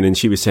talking, and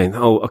she was saying,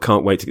 "Oh, I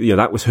can't wait to."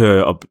 That was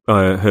her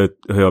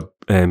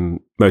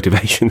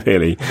motivation.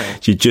 Really,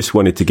 she just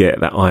wanted to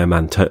get that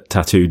Ironman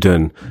tattoo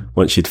done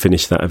once she'd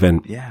finished that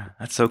event. Yeah,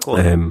 that's so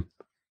cool.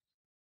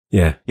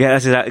 Yeah,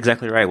 that's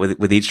exactly right.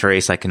 With each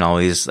race, I can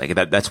always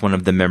that's one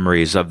of the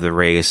memories of the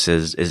race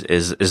is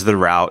the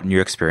route and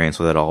your experience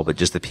with it all, but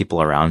just the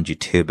people around you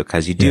too,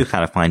 because you do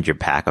kind of find your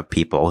pack of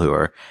people who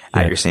are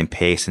at your same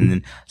pace, and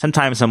then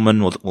sometimes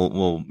someone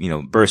will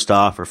burst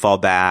off or fall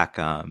back,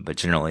 but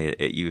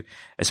generally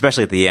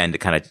especially at the end, it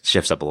kind of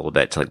shifts up a little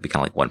bit to be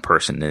kind of like one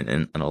person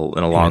in a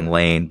long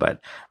lane, but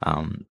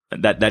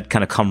that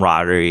kind of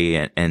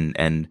camaraderie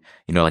and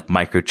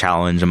micro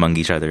challenge among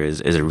each other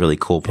is a really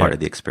cool part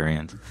of the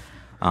experience.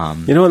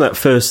 On that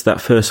first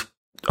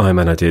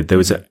Ironman I did, there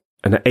was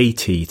an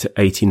 80 to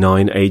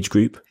 89 age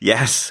group.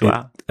 Yes,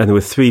 wow. And there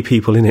were 3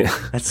 people in it.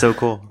 That's so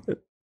cool.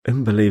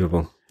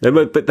 Unbelievable.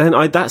 But then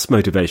that's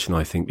motivation,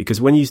 I think,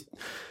 because when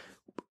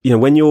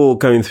when you're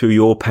going through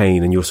your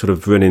pain and you're sort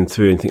of running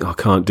through and think, I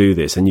can't do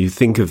this, and you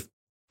think of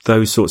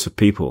those sorts of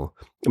people.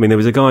 I mean, there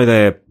was a guy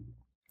there,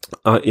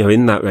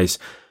 in that race.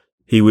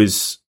 It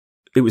was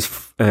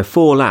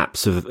 4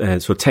 laps of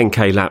sort of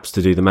 10K laps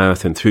to do the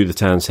marathon through the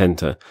town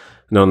centre,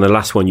 And on the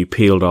last one, you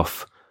peeled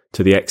off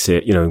to the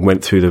exit, and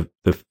went through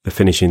the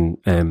finishing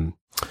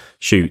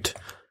chute.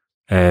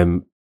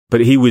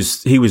 But he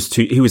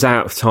was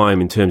out of time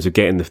in terms of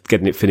getting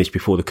it finished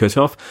before the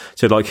cutoff.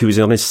 So like he was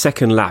on his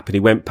second lap and he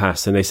went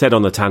past, and they said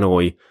on the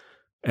tannoy,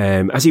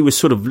 as he was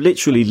sort of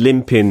literally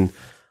limping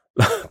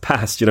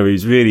past, he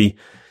was really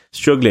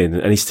struggling,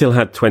 and he still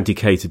had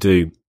 20k to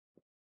do.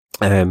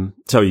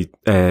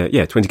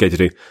 20k to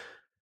do.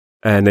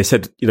 And they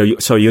said,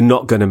 so you're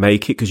not going to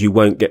make it because you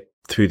won't get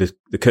through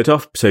the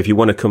cutoff. So if you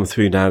want to come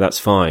through now, that's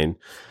fine.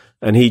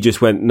 And he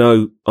just went,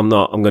 no, I'm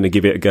not. I'm going to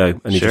give it a go.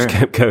 And he just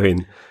kept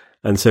going.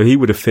 And so he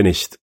would have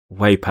finished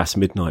way past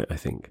midnight, I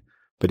think.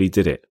 But he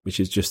did it, which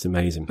is just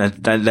amazing.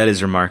 That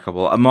is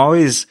remarkable. I'm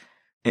always,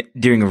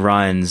 during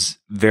runs,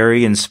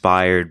 very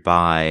inspired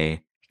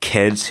by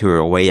kids who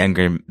are way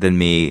younger than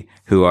me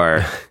who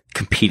are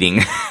competing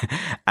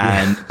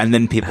and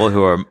then people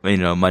who are,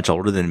 much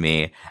older than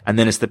me. And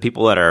then it's the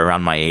people that are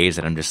around my age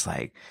that I'm just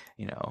like,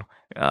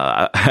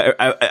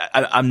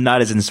 I'm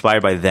not as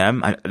inspired by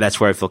them. That's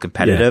where I feel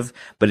competitive,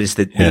 but it's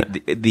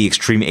the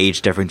extreme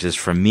age differences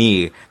from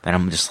me that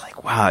I'm just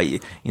like, wow,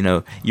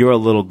 you're a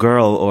little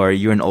girl or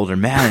you're an older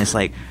man. It's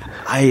like,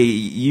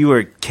 you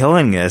are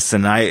killing this,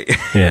 and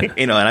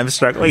and I'm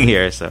struggling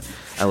here. So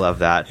I love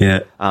that. Yeah.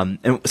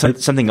 And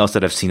something else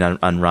that I've seen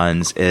on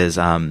runs is,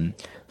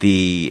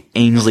 the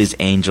Ainsley's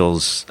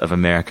Angels of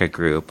America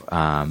group,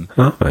 where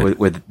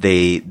it's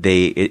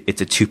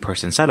a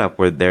 2-person setup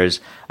where there's,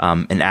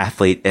 an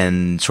athlete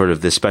in sort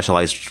of this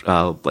specialized,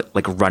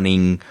 like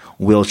running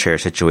wheelchair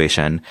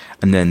situation.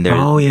 And then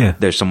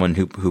there's someone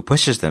who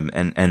pushes them.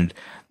 And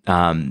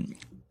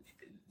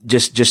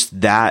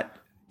just that,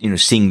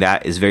 seeing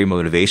that is very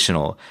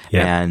motivational.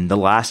 Yeah. And the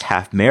last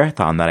half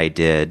marathon that I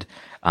did,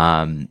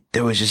 there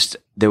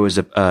was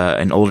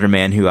an older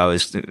man who I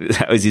was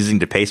using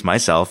to pace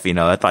myself.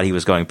 I thought he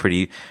was going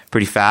pretty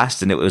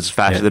fast, and it was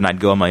faster than I'd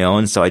go on my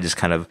own. So I just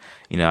kind of,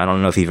 I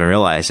don't know if he even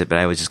realized it, but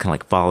I was just kind of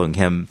like following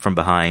him from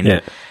behind.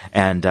 Yeah.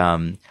 And,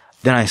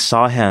 then I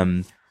saw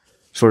him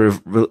sort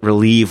of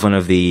relieve one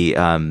of the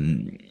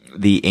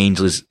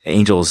Angels,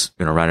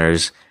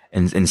 runners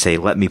and say,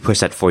 let me push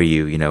that for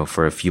you,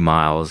 for a few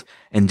miles.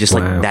 And just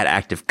like that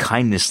act of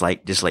kindness,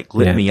 just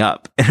lit me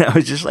up. And I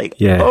was just like,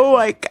 oh,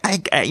 I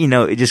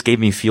it just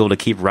gave me fuel to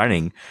keep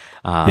running.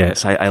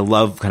 So I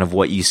love kind of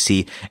what you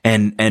see.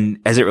 And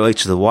as it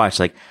relates to the watch,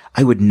 like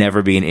I would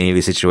never be in any of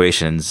these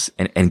situations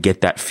and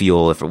get that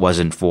fuel if it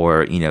wasn't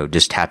for,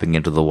 just tapping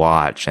into the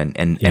watch and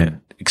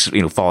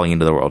falling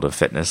into the world of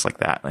fitness like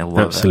that. I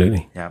love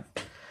Absolutely. That.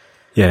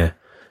 Yeah. Yeah.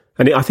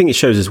 And I think it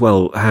shows as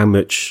well how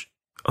much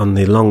on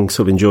the long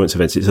sort of endurance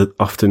events, it's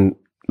often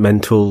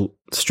mental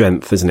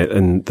strength, isn't it?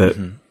 And that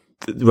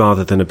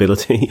rather than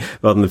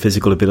the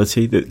physical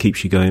ability that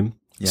keeps you going.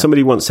 Yeah.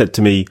 Somebody once said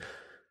to me,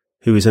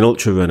 who is an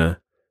ultra runner,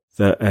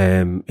 that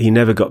he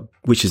never got,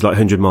 which is like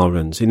 100-mile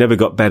runs, he never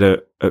got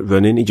better at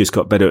running. He just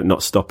got better at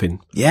not stopping.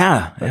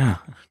 Yeah,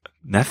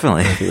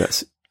 definitely. I think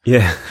that's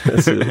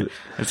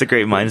that's a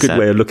great mindset. Good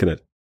way of looking at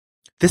it.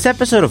 This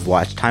episode of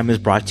Watch Time is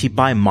brought to you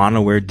by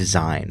Monowear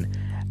Design,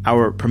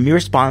 our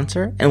premier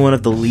sponsor and one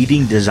of the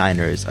leading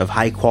designers of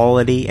high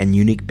quality and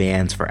unique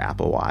bands for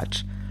Apple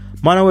Watch.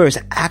 Monowear is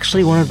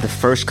actually one of the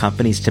first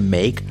companies to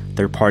make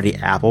third-party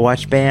Apple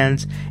Watch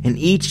bands, and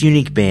each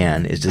unique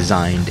band is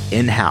designed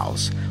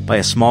in-house by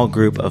a small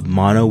group of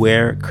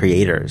Monowear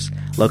creators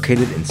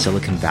located in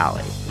Silicon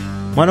Valley.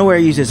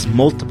 Monowear uses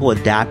multiple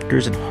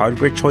adapters and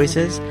hardware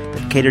choices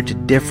that cater to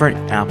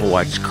different Apple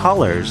Watch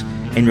colors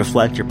and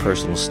reflect your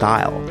personal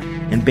style.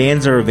 And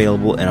bands are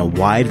available in a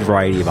wide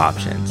variety of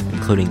options,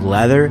 including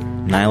leather,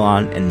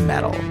 nylon, and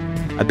metal.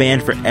 A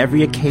band for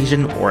every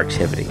occasion or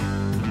activity.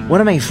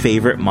 One of my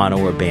favorite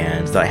Monowear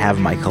bands that I have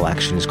in my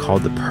collection is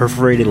called the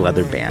Perforated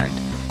Leather Band.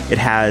 It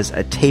has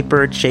a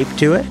tapered shape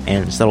to it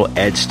and subtle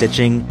edge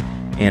stitching,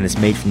 and it's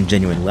made from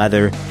genuine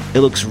leather. It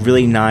looks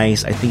really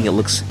nice. I think it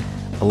looks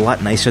a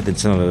lot nicer than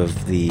some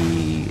of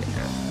the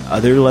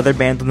other leather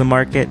bands on the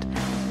market.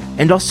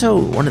 And also,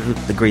 one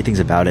of the great things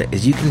about it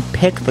is you can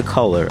pick the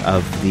color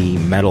of the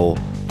metal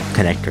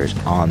connectors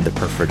on the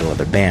Perforated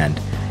Leather Band.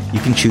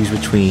 You can choose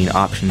between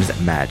options that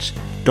match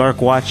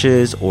dark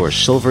watches or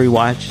silvery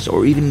watches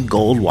or even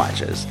gold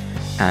watches.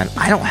 And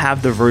I don't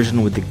have the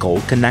version with the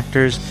gold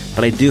connectors,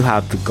 but I do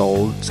have the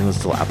gold stainless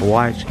steel Apple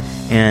Watch.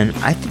 And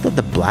I think that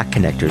the black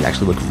connectors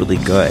actually look really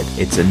good.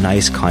 It's a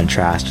nice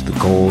contrast to the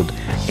gold,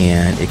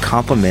 and it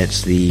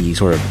complements the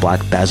sort of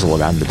black bezel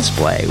around the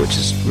display, which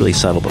is really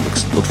subtle but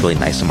looks really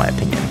nice in my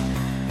opinion.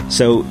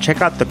 So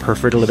check out the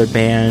Perforated Leather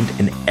Band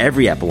and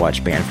every Apple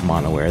Watch band from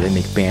Monowear. They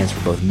make bands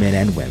for both men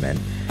and women.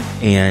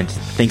 And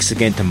thanks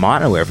again to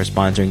Monowear for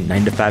sponsoring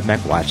 9to5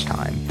 Mac Watch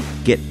Time.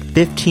 Get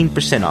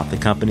 15% off the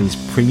company's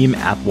premium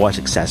Apple Watch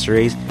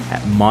accessories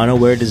at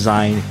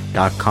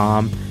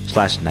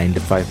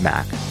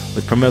monoweardesign.com/9to5Mac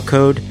with promo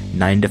code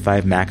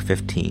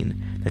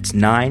 9to5Mac15. That's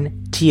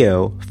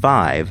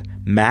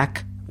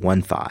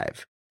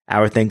 9TO5Mac15.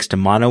 Our thanks to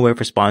Monowear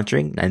for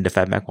sponsoring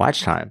 9to5 Mac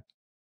Watch Time.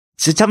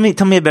 So tell me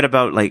a bit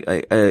about like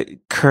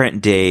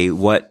current day,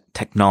 what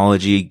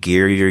technology,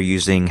 gear you're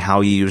using,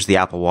 how you use the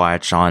Apple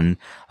Watch on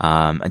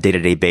a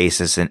day-to-day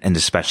basis, and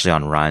especially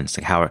on runs.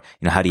 Like how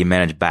do you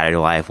manage battery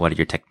life? What are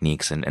your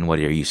techniques, and what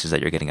are your uses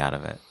that you're getting out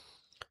of it?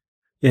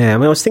 Yeah, I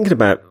mean, I was thinking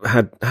about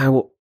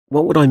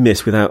what would I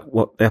miss without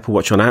what the Apple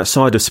Watch on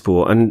outside of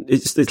sport? And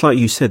it's like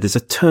you said, there's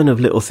a ton of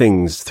little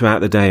things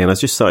throughout the day, and I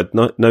just started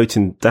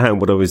noting down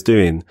what I was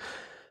doing.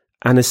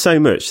 And there's so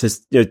much.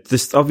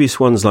 There's obvious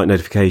ones like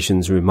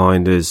notifications,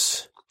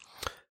 reminders.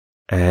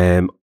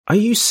 I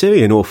use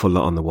Siri an awful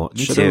lot on the watch.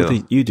 Me too. I don't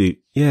think you do.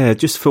 Yeah,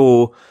 just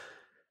for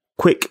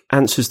quick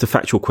answers to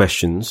factual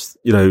questions,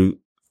 in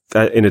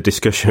a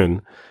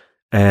discussion.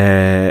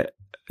 I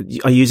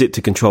use it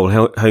to control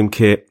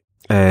HomeKit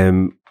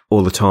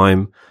all the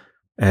time.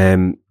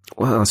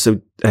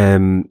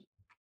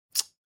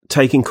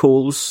 Taking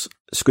calls,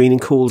 screening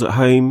calls at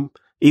home,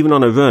 even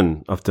on a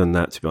run. I've done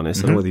that, to be honest.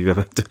 I don't know whether you've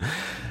ever done.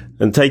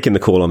 And taking the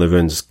call on the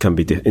runs can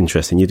be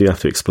interesting. You do have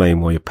to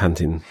explain why you're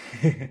panting.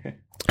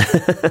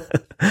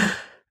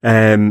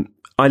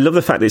 I love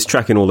the fact that it's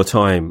tracking all the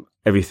time,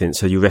 everything.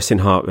 So your resting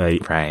heart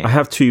rate. Right. I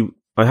have two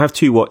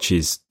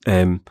watches.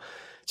 So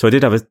I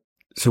did have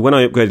so when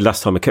I upgraded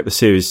last time, I kept the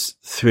Series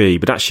 3,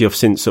 but actually I've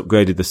since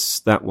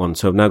upgraded that one.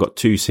 So I've now got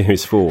two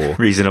Series 4.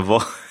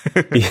 Reasonable.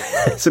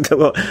 Yeah. So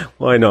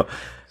why not?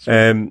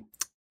 And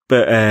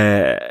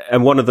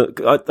one of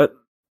the,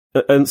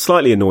 and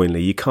slightly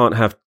annoyingly, you can't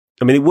have,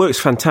 I mean, it works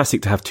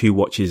fantastic to have two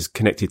watches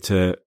connected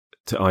to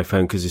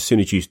iPhone, because as soon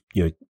as you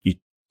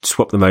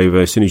swap them over,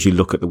 as soon as you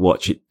look at the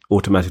watch, it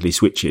automatically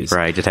switches.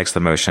 Right. Detects the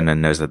motion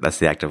and knows that that's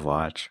the active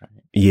watch. Right.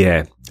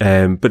 Yeah.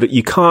 But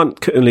you can't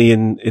currently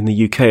in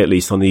the UK, at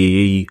least on the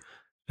EE,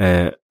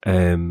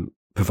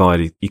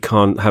 provided, you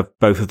can't have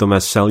both of them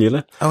as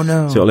cellular. Oh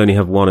no. So I'll only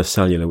have one as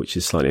cellular, which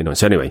is slightly annoying.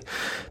 So anyway,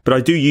 but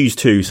I do use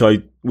two.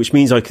 Which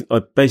means I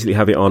basically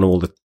have it on all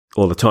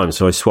the time.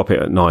 So I swap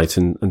it at night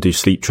and do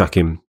sleep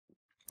tracking.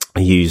 I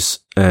use,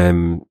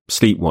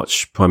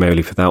 Sleepwatch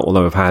primarily for that,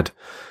 although I've had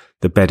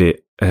the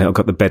Bedit, I've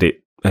got the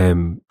Bedit,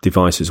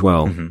 device as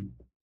well,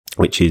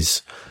 which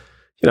is,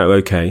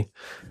 okay.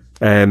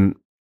 So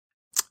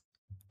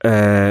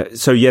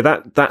yeah,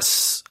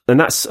 that's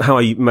how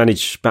I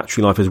manage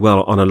battery life as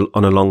well on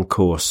a long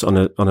course, on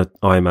a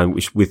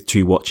Ironman, with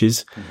two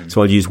watches.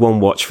 So I'll use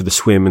one watch for the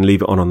swim and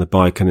leave it on the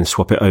bike, and then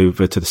swap it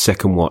over to the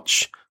second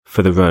watch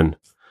for the run.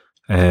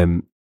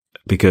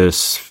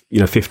 Because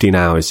 15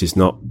 hours is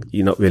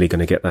you're not really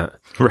going to get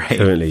that right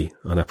currently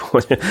on Apple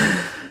Watch.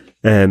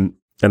 And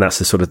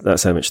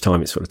that's how much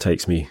time it sort of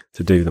takes me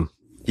to do them.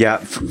 Yeah,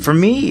 for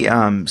me,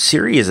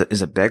 Siri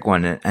is a big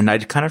one, and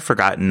I'd kind of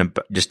forgotten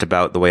just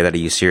about the way that I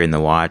use Siri in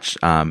the watch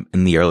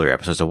in the earlier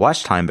episodes of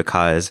Watch Time,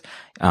 because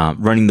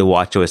running the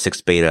WatchOS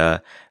 6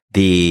 beta,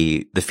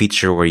 the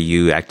feature where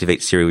you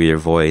activate Siri with your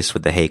voice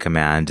with the Hey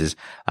command is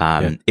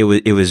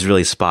it was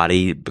really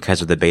spotty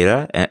because of the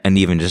beta, and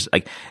even just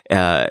like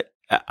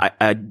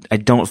I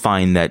don't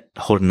find that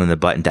holding on the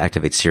button to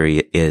activate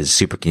Siri is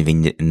super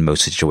convenient in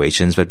most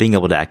situations, but being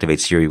able to activate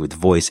Siri with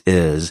voice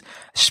is,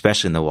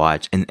 especially in the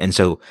watch. And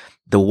so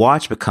the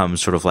watch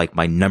becomes sort of like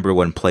my number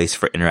one place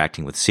for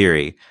interacting with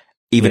Siri,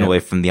 even away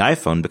from the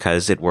iPhone,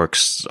 because it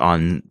works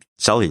on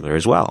cellular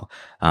as well.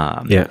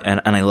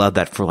 And I love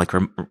that for like,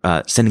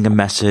 sending a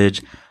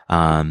message,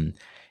 creating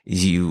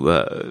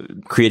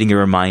a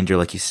reminder,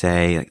 like you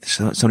say, like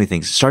so many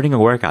things. Starting a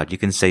workout, you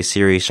can say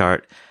Siri,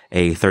 start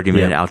a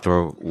 30-minute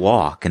outdoor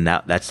walk, and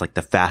that's like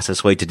the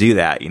fastest way to do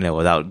that,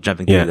 without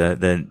jumping through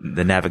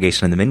the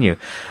navigation in the menu,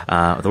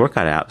 the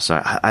workout app.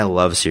 So I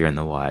love Siri in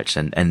the watch,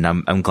 and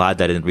I'm glad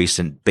that in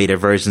recent beta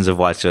versions of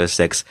WatchOS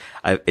 6,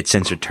 it's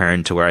since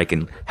returned to where I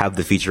can have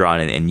the feature on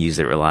and use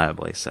it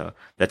reliably. So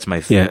that's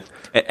my favorite.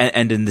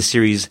 And in the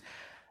series,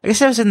 I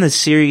guess I was in the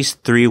Series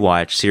 3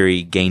 watch,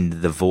 Siri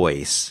gained the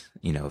voice,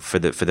 for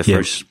the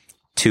first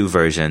two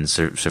versions,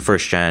 so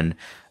first gen,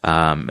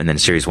 and then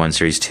Series 1,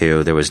 Series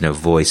 2, there was no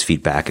voice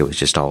feedback. It was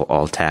just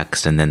all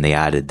text. And then they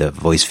added the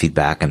voice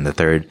feedback in the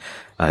third,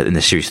 in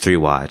the Series 3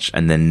 watch.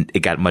 And then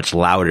it got much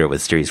louder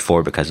with Series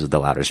 4 because of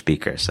the louder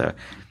speaker. So,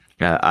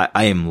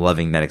 I am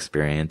loving that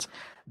experience.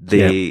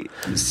 The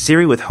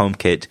Siri with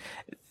HomeKit,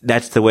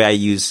 that's the way I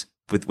use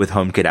with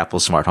HomeKit,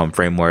 Apple's smart home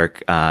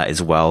framework,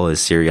 as well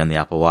as Siri on the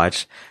Apple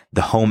Watch.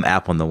 The home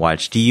app on the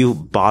watch, do you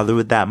bother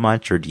with that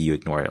much, or do you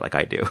ignore it like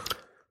I do?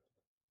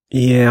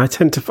 Yeah, I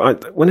tend to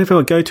find whenever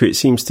I go to it, it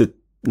seems to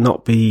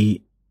not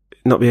be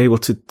able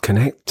to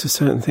connect to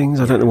certain things.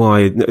 I don't know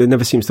why. It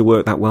never seems to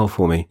work that well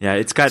for me. Yeah,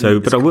 it's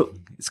gotten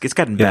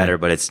better,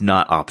 but it's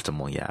not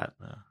optimal yet.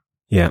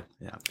 Yeah.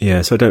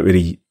 So I don't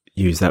really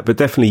use that, but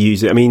definitely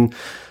use it. I mean,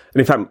 and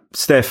in fact,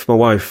 Steph, my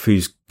wife,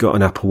 who's got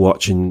an Apple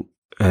Watch, and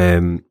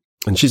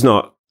she's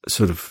not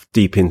sort of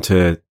deep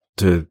into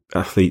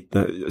athlete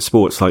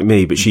sports like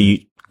me, but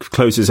she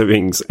closes her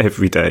rings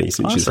every day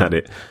since she's had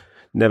it.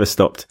 Never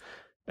stopped.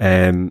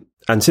 And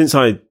since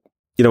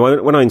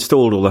when I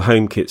installed all the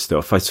HomeKit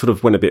stuff, I sort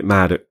of went a bit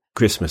mad at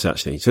Christmas,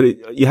 actually. So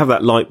you have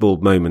that light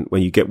bulb moment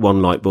when you get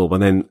one light bulb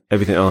and then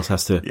everything else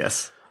has to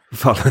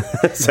follow.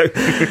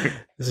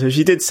 So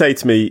she did say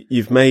to me,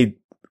 "You've made,"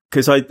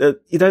 because I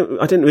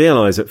didn't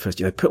realize at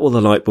first. Put all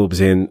the light bulbs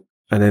in,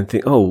 and then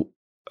think, "Oh,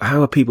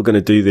 how are people going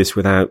to do this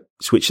without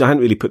switches?" I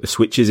hadn't really put the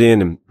switches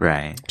in, and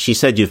right. She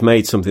said, "You've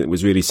made something that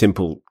was really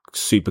simple,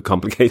 super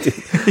complicated."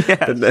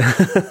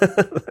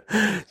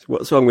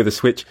 What's wrong with the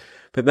switch?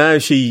 But now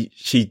she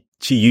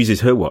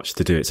uses her watch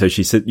to do it. So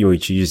she said,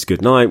 she uses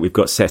Good Night. We've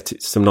got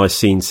some nice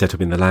scenes set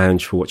up in the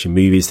lounge for watching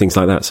movies, things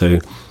like that. So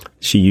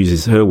she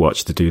uses her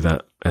watch to do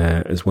that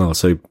as well.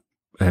 So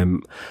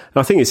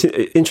I think it's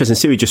interesting.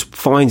 Siri just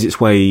finds its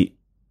way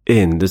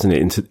in, doesn't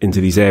it,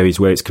 into these areas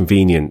where it's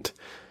convenient,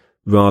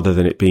 rather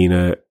than it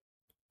being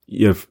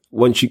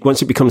once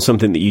it becomes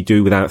something that you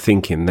do without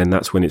thinking, then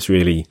that's when it's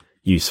really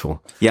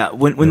useful. Yeah,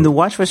 when the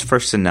watch was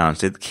first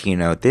announced at the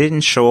keynote, they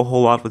didn't show a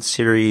whole lot with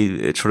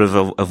Siri, sort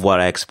of what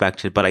I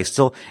expected, but I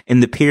still,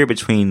 in the period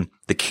between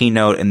the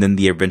keynote and then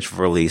the eventual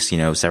release,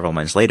 several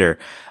months later,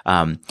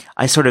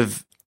 I sort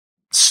of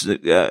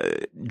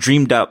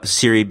dreamed up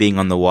Siri being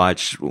on the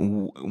watch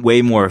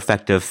way more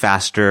effective,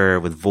 faster,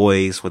 with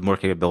voice, with more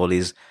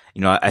capabilities.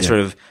 I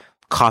sort of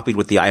copied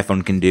what the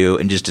iPhone can do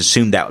and just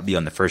assumed that would be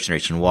on the first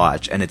generation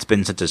watch. And it's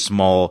been such a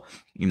small,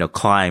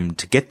 climb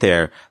to get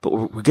there, but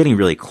we're getting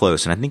really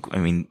close. And I think,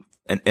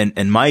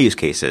 in my use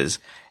cases,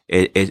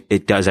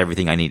 it does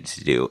everything I need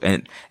to do.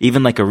 And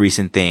even like a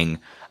recent thing,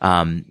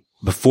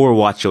 before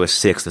WatchOS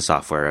 6, the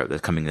software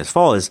that's coming this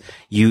fall, is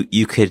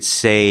you could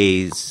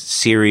say,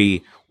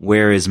 Siri,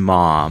 where is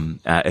mom?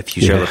 If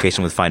you share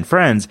location with Find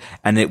Friends,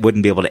 and it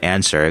wouldn't be able to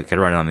answer. It could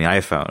run it on the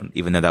iPhone,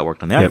 even though that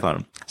worked on the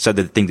iPhone. So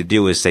the thing to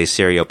do is say,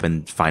 Siri,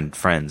 open Find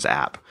Friends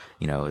app,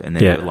 and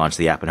then it would launch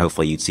the app, and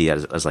hopefully you'd see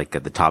it as like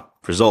the top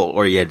result,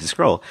 or you had to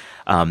scroll.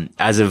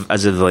 As of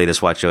the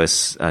latest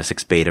WatchOS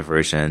 6 beta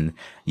version,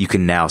 you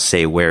can now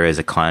say, where is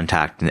a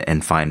contact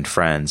and Find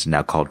Friends,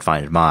 now called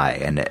Find My,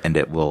 and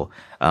it will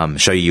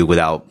show you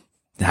without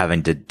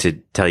having to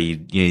tell you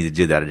need to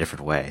do that a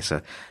different way.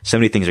 So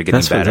many things are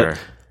getting better.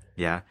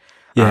 Yeah.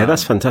 Yeah,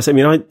 that's fantastic.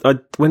 I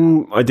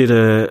when I did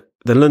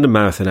the London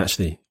Marathon,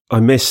 actually, I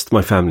missed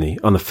my family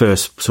on the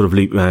first sort of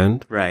loop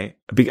round. Right.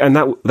 And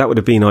that would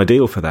have been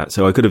ideal for that.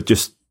 So I could have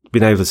just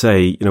been able to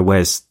say,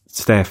 where's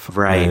Steph?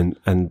 Right.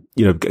 And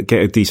get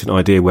a decent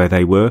idea where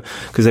they were,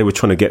 because they were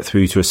trying to get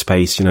through to a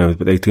space, but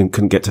they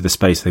couldn't get to the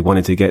space they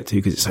wanted to get to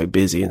because it's so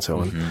busy and so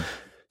on. Mm-hmm.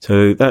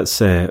 So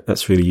that's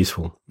really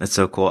useful. That's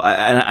so cool.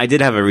 I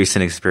did have a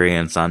recent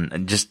experience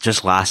on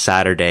just last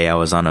Saturday. I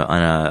was on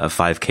a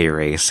 5K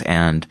race,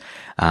 and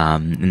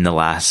in the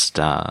last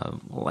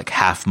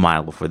half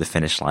mile before the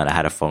finish line, I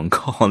had a phone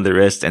call on the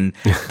wrist, and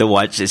the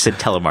watch, it said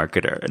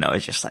telemarketer, and I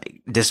was just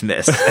like,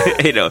 dismissed.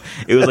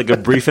 It was like a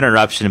brief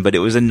interruption, but it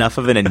was enough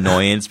of an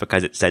annoyance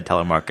because it said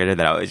telemarketer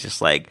that I was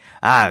just like,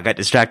 I got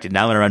distracted.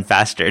 Now I'm gonna run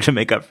faster to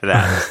make up for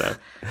that. So.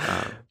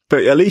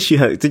 But at least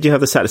did you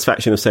have the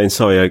satisfaction of saying,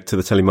 sorry to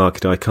the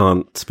telemarketer, I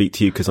can't speak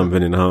to you because I'm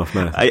running a half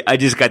marathon? I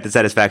just got the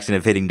satisfaction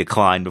of hitting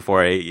decline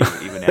before I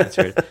even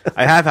answered.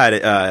 I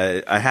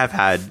have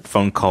had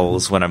phone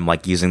calls when I'm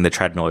like using the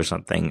treadmill or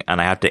something,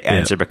 and I have to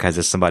answer because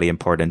it's somebody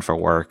important for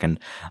work, and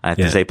I have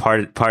to say,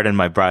 pardon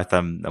my breath,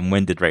 I'm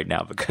winded right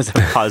now because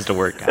I paused a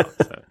workout.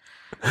 So.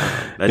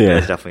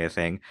 That's definitely a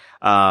thing.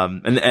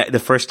 And the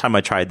first time I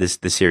tried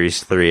the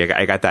Series 3,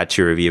 I got that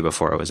to review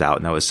before it was out,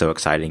 and that was so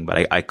exciting.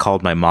 But I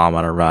called my mom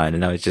on a run,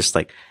 and I was just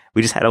like,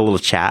 we just had a little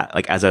chat,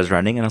 like as I was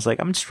running, and I was like,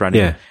 I'm just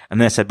running. Yeah.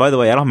 And then I said, by the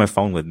way, I don't have my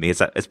phone with me.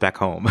 It's back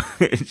home.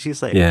 And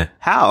she's like,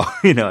 how?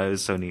 It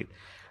was so neat.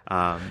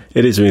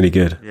 It is really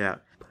good. Yeah.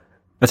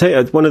 I tell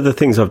you, one of the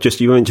things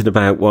you mentioned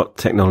about what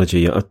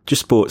technology, I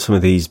just bought some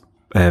of these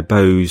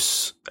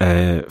Bose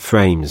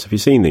frames. Have you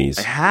seen these?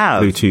 I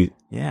have. Bluetooth.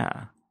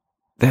 Yeah.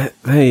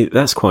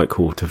 That's quite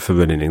cool for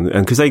running, and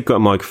because they've got a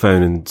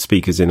microphone and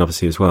speakers in,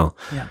 obviously, as well.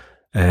 Yeah.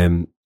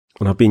 And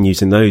I've been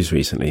using those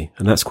recently,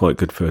 and that's quite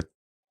good for.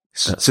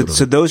 So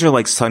those are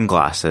like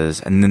sunglasses,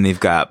 and then they've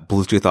got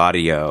Bluetooth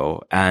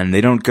audio, and they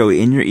don't go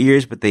in your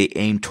ears, but they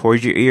aim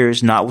towards your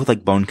ears, not with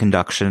like bone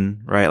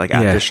conduction, right? Like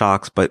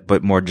aftershocks,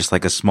 but more just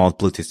like a small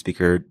Bluetooth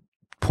speaker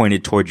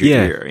pointed towards your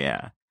ear.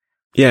 Yeah.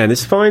 Yeah, and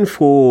it's fine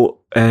for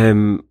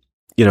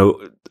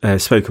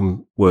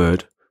spoken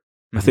word.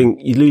 I think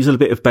you lose a little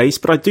bit of bass,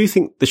 but I do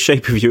think the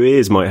shape of your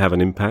ears might have an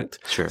impact.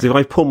 Sure. So if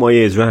I pull my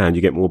ears round,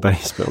 you get more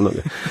bass, but I'm not,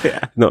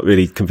 not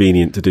really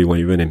convenient to do while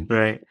you're running.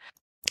 Right.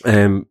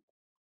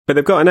 But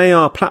they've got an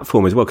AR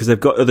platform as well, because they've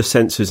got other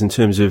sensors in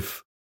terms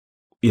of,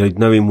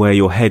 knowing where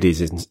your head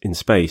is in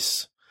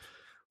space,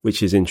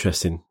 which is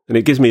interesting. And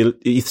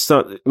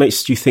it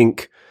makes you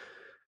think,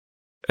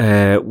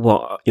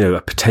 what,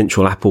 a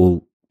potential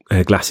Apple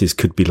glasses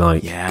could be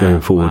like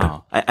going forward.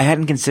 Wow. I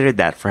hadn't considered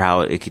that for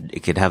how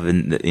it could have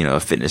a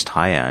fitness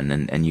tie-in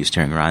and use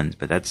during runs,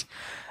 but that's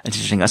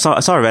interesting. I saw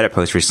a Reddit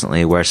post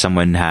recently where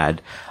someone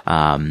had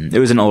it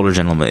was an older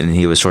gentleman, and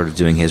he was sort of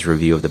doing his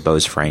review of the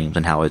Bose frames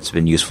and how it's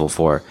been useful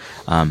for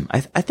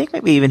I think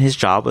maybe even his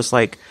job was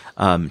like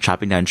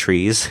chopping down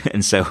trees,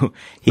 and so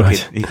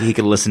he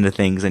could listen to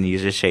things and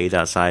use his shades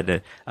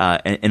outside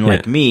and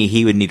like me,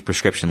 he would need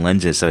prescription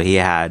lenses, so he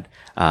had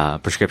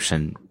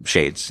prescription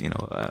shades,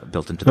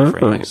 built into the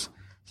frames. Right.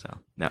 So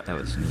that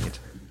was neat.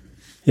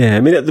 Yeah,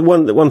 I mean, the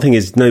one thing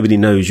is nobody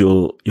knows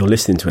you're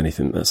listening to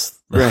anything. That's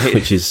right.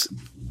 Which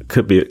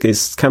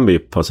can be a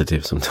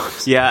positive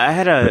sometimes. Yeah, I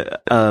had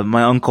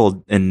my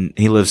uncle, and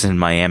he lives in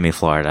Miami,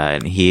 Florida,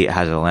 and he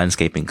has a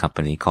landscaping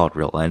company called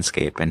Real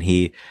Landscape, and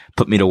he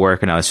put me to work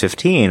when I was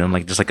 15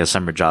 on just like a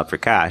summer job for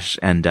cash,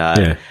 and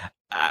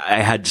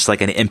I had just like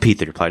an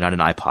MP3 player, not an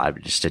iPod,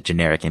 but just a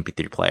generic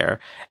MP3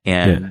 player.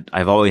 And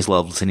I've always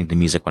loved listening to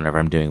music whenever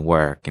I'm doing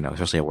work,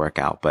 especially a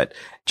workout. But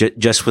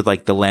just with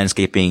like the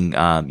landscaping,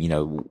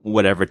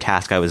 whatever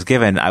task I was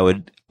given, I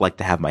would like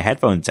to have my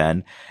headphones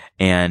in.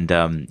 And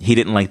he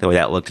didn't like the way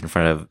that looked in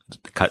front of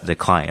the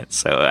client.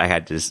 So I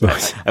had to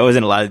I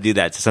wasn't allowed to do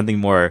that. So something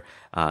more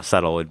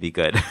subtle would be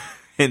good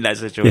in that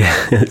situation.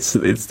 Yeah, it's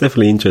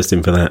definitely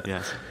interesting for that.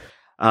 Yes.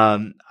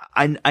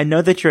 I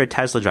know that you're a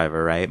Tesla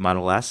driver, right?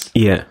 Model S?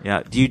 Yeah.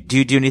 Yeah. Do you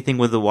do anything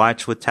with the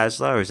watch with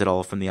Tesla, or is it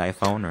all from the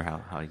iPhone, or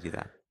how do you do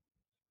that?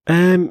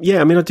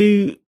 Yeah, I mean,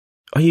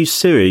 I use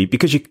Siri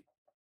because it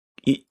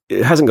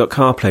hasn't got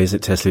CarPlay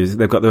at Tesla.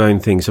 They've got their own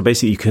thing. So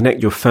basically you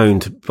connect your phone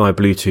via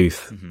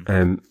Bluetooth.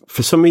 Mm-hmm.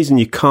 For some reason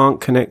you can't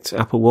connect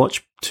Apple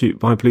Watch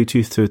by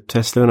Bluetooth to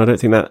Tesla, and I don't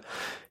think that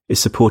is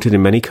supported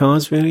in many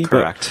cars really.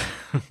 Correct.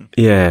 But,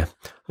 yeah.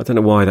 I don't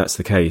know why that's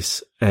the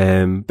case.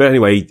 But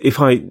anyway, if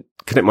I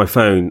connect my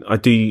phone, I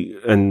do,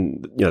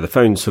 and the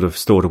phone's sort of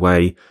stored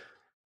away,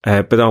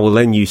 but I will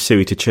then use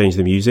Siri to change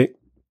the music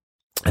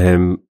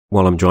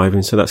while I'm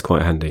driving, so that's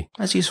quite handy.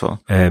 That's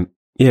useful.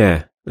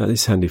 Yeah, that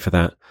is handy for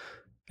that.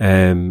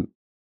 And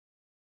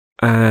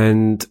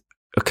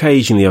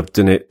occasionally I've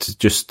done it to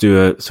just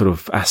do a sort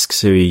of ask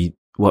Siri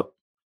what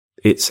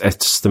its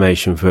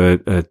estimation for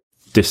a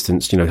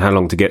distance, how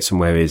long to get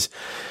somewhere is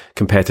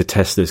compared to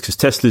Tesla's, because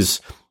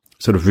Tesla's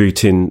sort of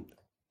routing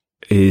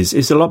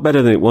is a lot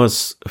better than it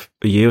was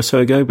a year or so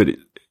ago, but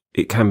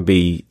it can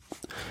be.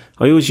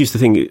 I always used to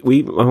think,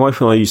 my wife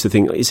and I used to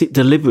think, is it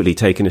deliberately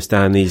taking us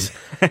down these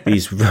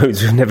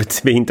roads we've never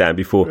been down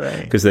before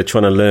because they're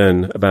trying to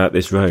learn about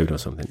this road or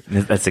something?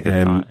 That's a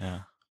good thought.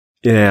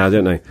 Yeah, I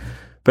don't know,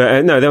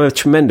 but no, they were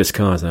tremendous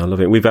cars. Now I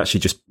love it. We've actually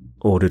just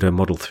ordered a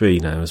Model 3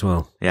 now as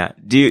well. Yeah.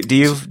 Do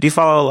you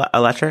follow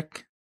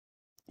electric?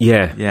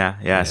 Yeah.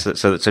 Yeah. So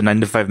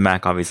 9to5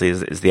 Mac obviously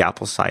is the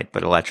Apple site,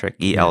 but electric,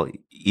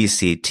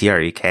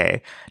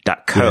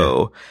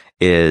 ELECTREK.co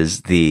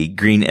is the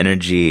green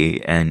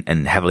energy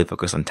and heavily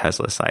focused on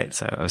Tesla site.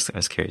 So I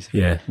was curious.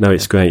 Yeah. No,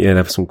 it's great. Yeah. They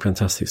have some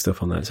fantastic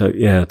stuff on that. So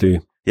yeah, I do.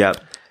 Yeah.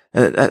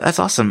 That's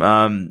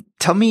awesome.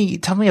 Tell me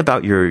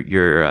about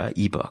your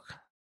ebook.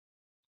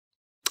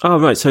 Oh,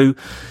 right. So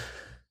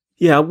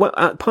yeah,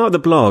 part of the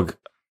blog,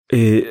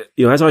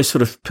 as I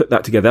sort of put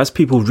that together, as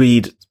people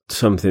read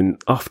something,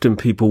 often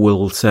people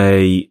will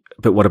say,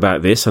 but what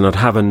about this? And I'd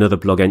have another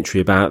blog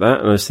entry about that.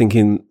 And I was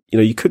thinking,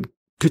 you could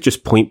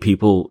just point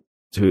people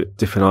to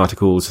different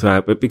articles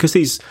throughout, but because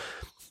these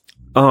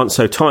aren't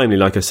so timely,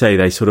 like I say,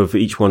 they sort of,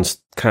 each one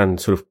can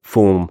sort of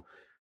form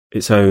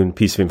its own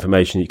piece of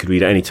information you could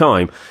read at any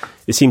time.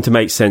 It seemed to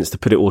make sense to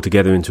put it all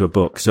together into a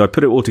book. So I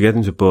put it all together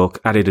into a book,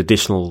 added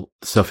additional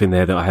stuff in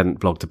there that I hadn't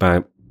blogged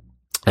about,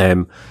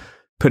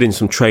 put in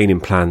some training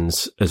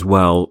plans as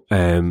well,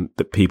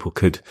 that people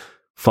could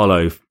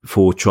follow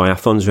for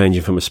triathlons,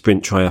 ranging from a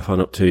sprint triathlon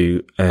up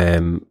to,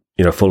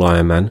 full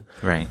Ironman.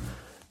 Right.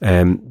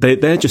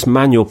 They're just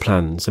manual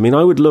plans. I mean,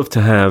 I would love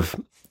to have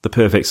the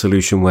perfect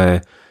solution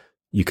where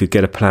you could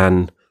get a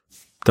plan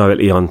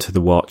directly onto the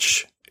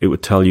watch. It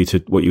would tell you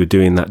what you were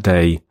doing that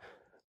day,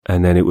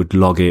 and then it would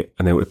log it,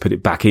 and then it would put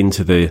it back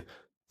into the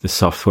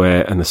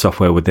software, and the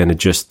software would then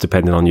adjust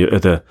depending on your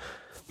other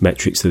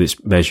metrics that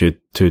it's measured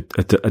to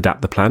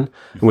adapt the plan.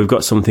 And we've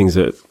got some things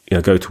that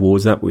go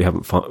towards that, but we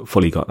haven't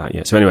fully got that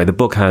yet. So anyway, the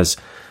book has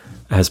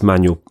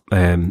manual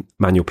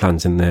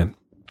plans in there.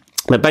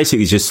 But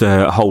basically, it's just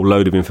a whole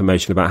load of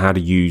information about how to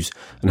use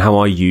and how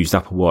I used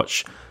Apple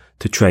Watch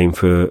to train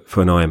for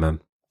an Ironman.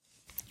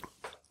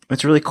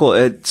 It's really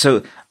cool.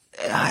 So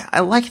I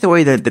like the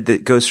way that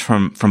it goes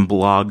from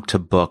blog to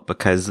book,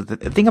 because the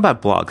thing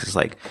about blogs is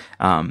like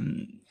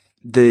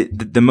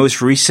the most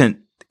recent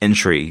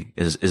entry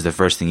is the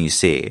first thing you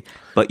see,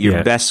 but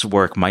your best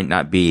work might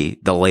not be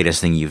the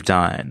latest thing you've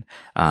done.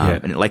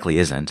 And it likely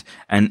isn't.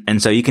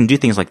 And so you can do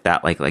things like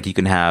that. Like you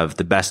can have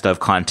the best of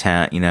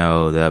content,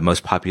 the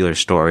most popular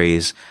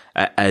stories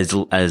as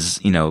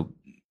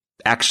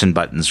action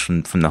buttons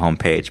from the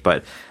homepage.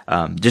 But,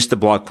 just the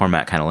blog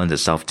format kind of lends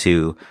itself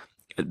to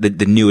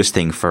the newest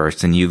thing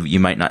first, and you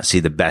might not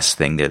see the best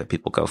thing there that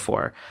people go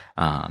for.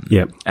 And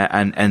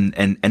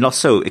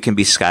also it can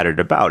be scattered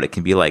about. It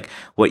can be like,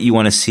 what you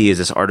want to see is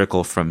this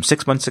article from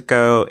 6 months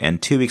ago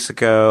and 2 weeks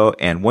ago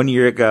and 1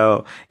 year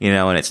ago,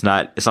 and it's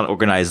not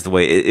organized the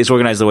way it's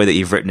organized the way that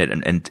you've written it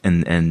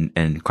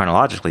and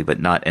chronologically, but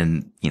not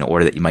in,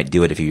 order that you might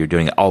do it if you're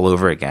doing it all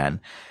over again.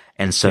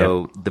 And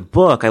so the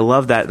book, I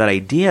love that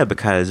idea,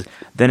 because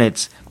then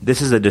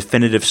this is a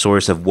definitive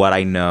source of what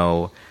I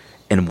know.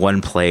 in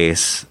one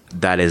place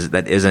that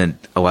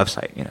isn't a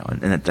website,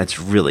 and that's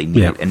really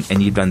neat. Yeah.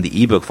 And you've done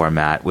the ebook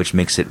format, which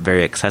makes it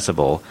very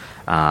accessible.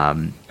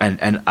 And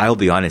I'll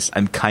be honest,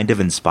 I'm kind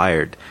of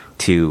inspired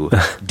to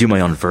do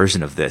my own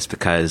version of this,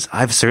 because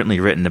I've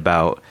certainly written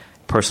about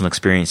personal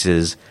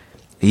experiences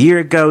a year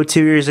ago,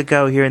 2 years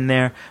ago, here and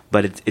there,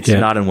 but it's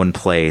not in one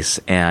place.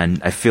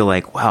 And I feel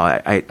like,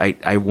 wow,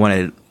 I want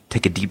to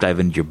take a deep dive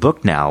into your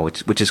book now,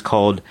 which is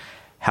called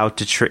How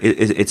to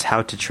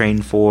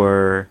Train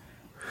for.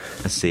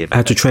 Let's see.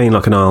 How to train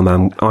like an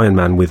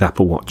Ironman with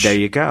Apple Watch. There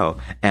you go.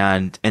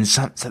 And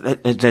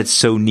that's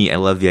so neat. I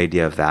love the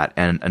idea of that.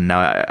 And now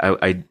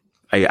I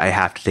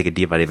have to take a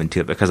deep dive into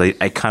it, because I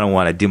kind of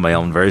want to do my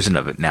own version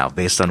of it now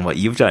based on what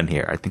you've done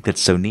here. I think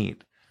that's so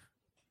neat.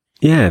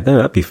 Yeah, no,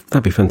 that'd be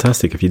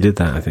fantastic if you did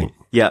that, I think.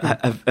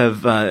 Yeah.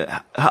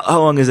 How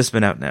long has this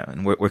been out now,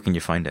 and where can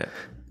you find it?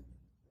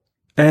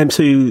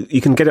 So you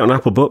can get it on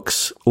Apple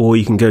Books, or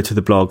you can go to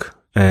the blog,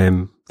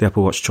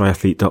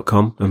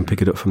 theapplewatchtriathlete.com, and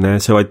pick it up from there.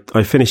 So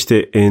I finished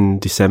it in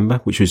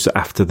December, which was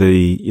after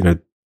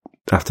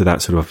after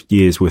that sort of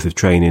year's worth of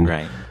training,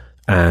 right,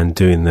 and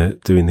doing the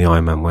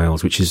Ironman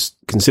Wales, which is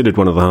considered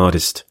one of the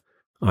hardest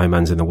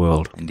Ironmans in the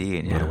world.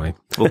 Indeed, by the way.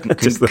 Well,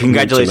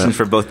 congratulations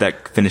for both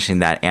finishing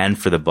that and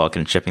for the book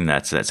and shipping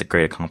that. So that's a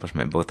great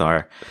accomplishment. Both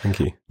are. Thank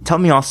you. Tell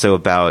me also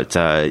about,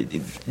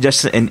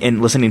 just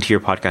in listening to your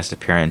podcast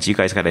appearance, you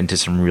guys got into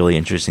some really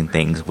interesting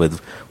things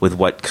with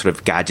what sort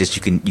of gadgets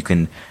you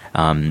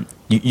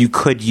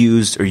could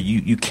use, or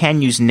you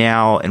can use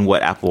now, and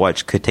what Apple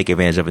Watch could take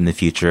advantage of in the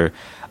future.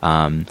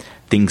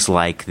 Things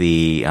like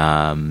the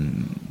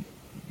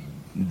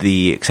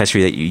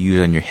accessory that you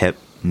use on your hip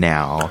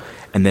now.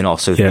 And then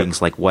also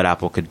things like what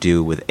Apple could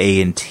do with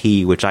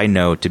A&T, which I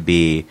know to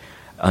be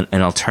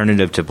an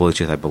alternative to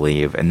Bluetooth, I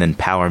believe, and then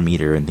power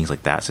meter and things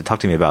like that. So talk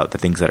to me about the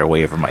things that are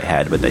way over my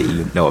head, but that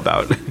you know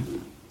about.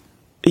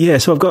 Yeah,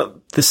 so I've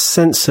got the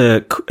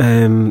sensor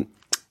from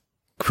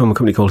a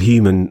company called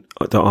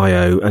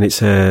Human.io, and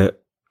it's a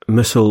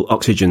muscle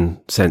oxygen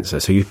sensor.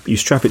 So you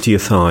strap it to your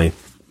thigh,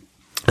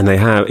 and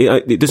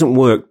it doesn't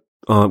work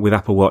with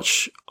Apple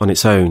Watch on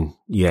its own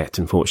yet,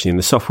 unfortunately. And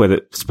the software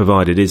that's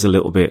provided is a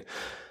little bit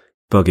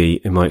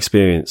buggy in my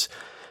experience,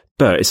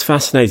 but it's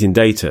fascinating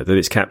data that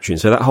it's capturing.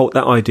 So that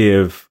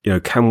idea of,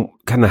 can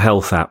the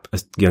health app,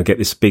 get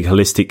this big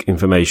holistic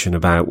information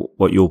about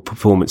what your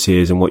performance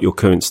is and what your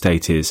current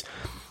state is.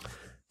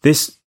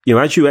 This,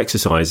 as you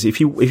exercise,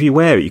 if you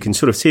wear it, you can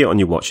sort of see it on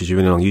your watch as you're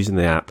running along using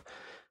the app,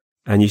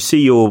 and you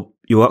see your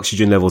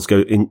oxygen levels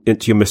go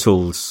into your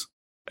muscles,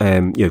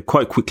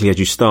 quite quickly as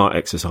you start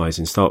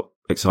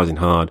exercising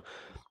hard,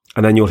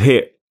 and then you'll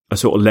hit a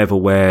sort of level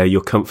where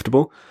you're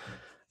comfortable.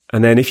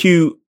 And then if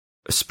you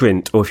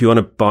sprint, or if you're on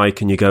a bike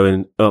and you're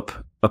going up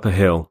a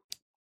hill,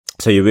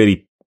 so you're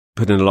really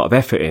putting a lot of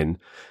effort in,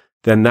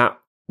 then that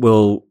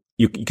will,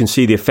 you can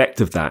see the effect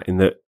of that in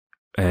that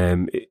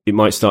it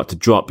might start to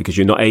drop because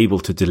you're not able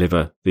to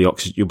deliver the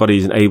oxygen. Your body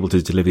isn't able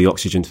to deliver the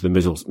oxygen to the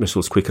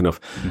muscles quick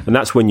enough. Mm-hmm. And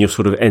that's when you're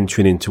sort of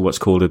entering into what's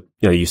called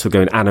you're sort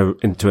of going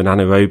into an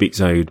anaerobic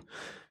zone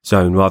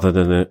rather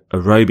than an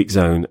aerobic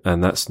zone.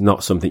 And that's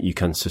not something you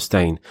can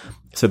sustain.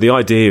 So the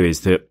idea is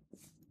that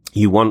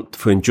you want,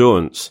 for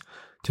endurance,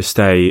 to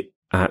stay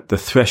at the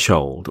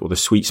threshold or the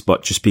sweet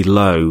spot just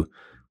below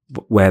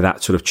where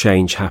that sort of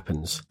change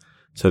happens,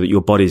 so that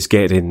your body's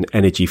getting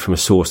energy from a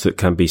source that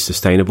can be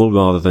sustainable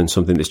rather than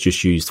something that's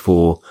just used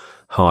for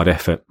hard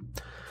effort.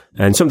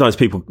 And sometimes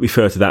people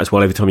refer to that as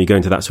well, every time you go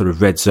into that sort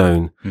of red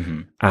zone,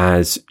 mm-hmm.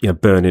 as,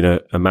 burning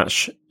a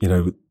match.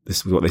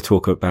 This is what they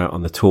talk about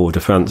on the Tour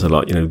de France a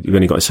lot. You've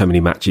only got so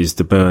many matches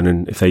to burn,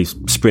 and if they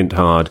sprint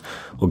hard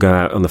or go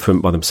out on the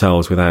front by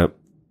themselves without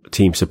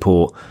team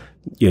support,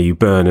 you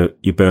burn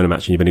a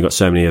match, and you've only got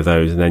so many of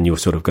those, and then you're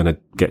sort of going to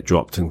get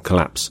dropped and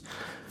collapse.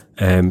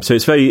 So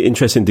it's very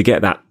interesting to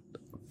get that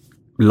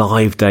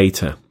live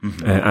data,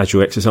 mm-hmm. As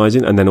you're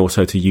exercising, and then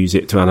also to use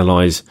it to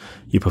analyze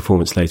your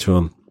performance later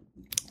on.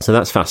 So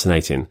that's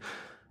fascinating.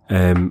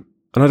 And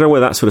I don't know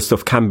whether that sort of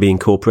stuff can be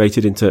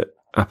incorporated into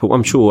Apple.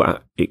 I'm sure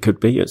it could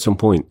be at some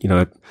point,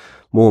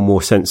 more and more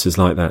sensors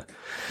like that.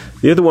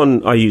 The other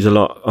one I use a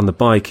lot on the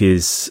bike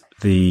is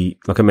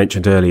like I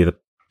mentioned earlier,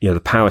 the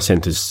power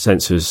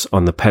sensors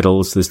on the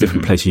pedals. There's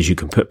different mm-hmm. places you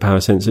can put power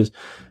sensors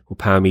or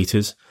power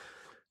meters.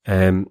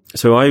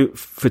 So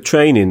for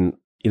training,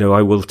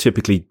 I will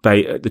typically,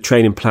 the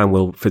training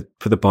plan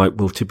for the bike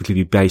will typically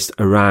be based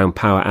around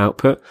power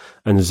output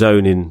and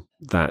zoning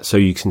that. So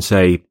you can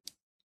say,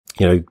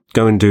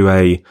 go and do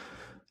a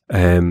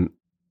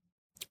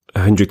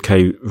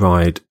 100k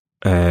ride,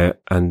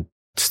 and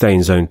stay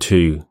in zone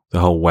 2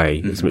 the whole way,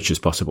 mm-hmm. as much as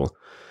possible.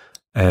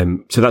 So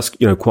that's,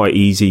 quite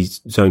easy.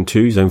 Zone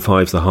 2, zone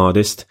 5 is the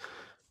hardest.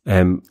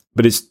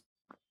 But it's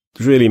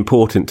really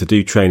important to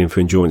do training for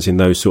endurance in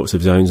those sorts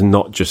of zones and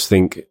not just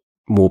think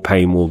more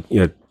pain, more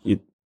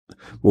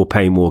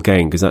pain, more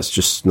gain, because that's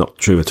just not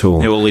true at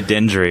all. It will lead to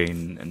injury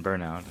and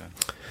burnout.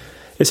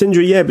 It's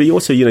injury, yeah, but you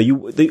also,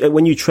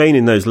 when you train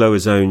in those lower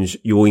zones,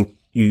 you're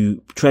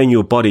you train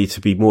your body to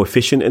be more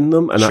efficient in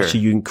them, and actually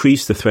you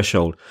increase the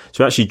threshold.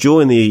 So actually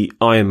during the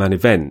Ironman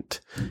event,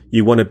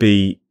 you want to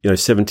be,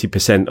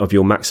 70% of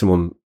your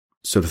maximum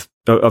sort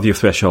of your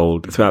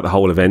threshold throughout the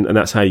whole event. And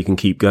that's how you can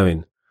keep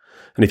going.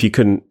 And if you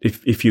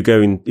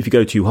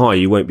go too high,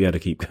 you won't be able to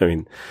keep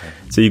going.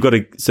 So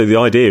so the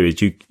idea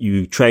is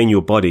you train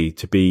your body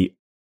to be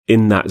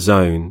in that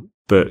zone,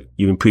 but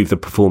you improve the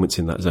performance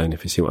in that zone,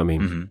 if you see what I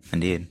mean. Mm-hmm.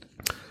 Indeed.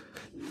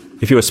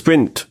 If you're a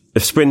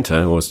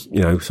sprinter or,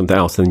 something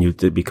else, then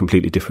it'd be a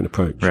completely different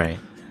approach. Right.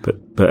 But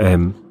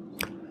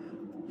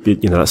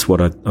that's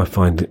what I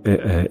find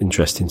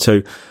interesting.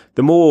 So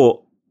the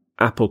more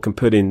Apple can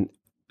put in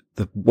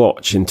the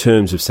watch in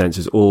terms of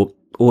sensors or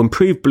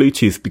improve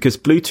Bluetooth, because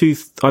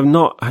Bluetooth, I've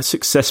not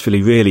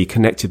successfully really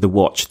connected the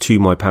watch to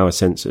my power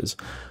sensors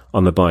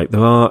on the bike.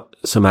 There are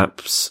some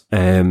apps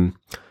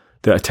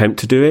that attempt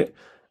to do it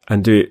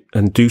and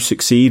do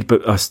succeed,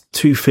 but are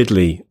too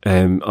fiddly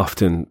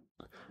often.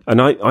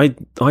 And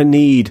I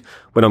need,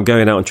 when I'm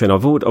going out and training,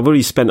 I've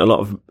already spent a lot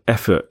of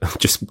effort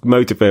just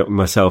motivating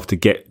myself to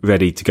get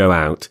ready to go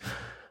out.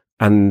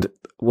 And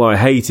what I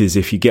hate is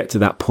if you get to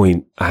that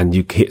point and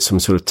you hit some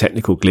sort of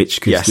technical glitch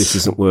because this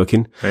isn't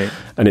working. Right.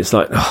 And it's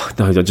like, oh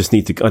no, I just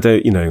need to, I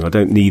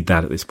don't need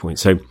that at this point.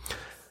 So,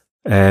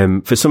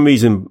 for some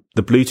reason,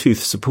 the Bluetooth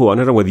support, I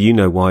don't know whether you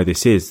know why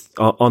this is,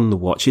 on the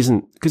watch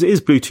isn't, because it is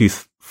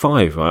Bluetooth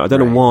 5, right? I don't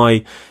know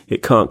why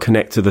it can't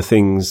connect to the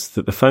things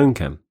that the phone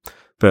can,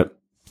 but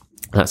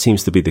that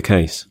seems to be the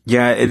case.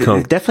 Yeah, it's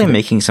definitely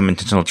making some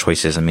intentional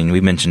choices. I mean,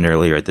 we mentioned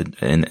earlier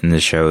in the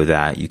show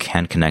that you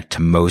can connect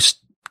to most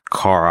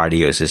car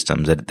audio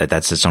systems,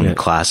 that's its own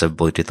class of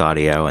Bluetooth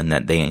audio, and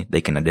that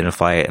they can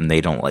identify it and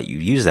they don't let you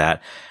use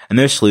that. And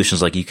there's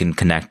solutions like you can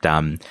connect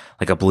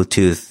like a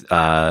Bluetooth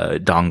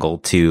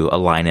dongle to a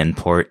line-in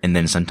port, and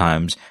then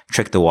sometimes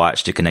trick the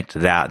watch to connect to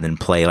that and then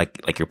play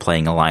like you're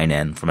playing a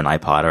line-in from an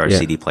iPod or a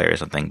CD player or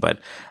something. But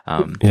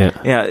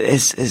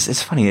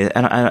it's funny,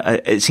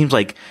 and it seems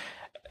like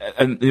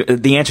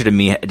the answer to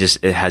me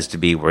it has to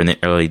be we're in the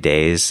early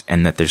days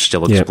and that they're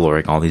still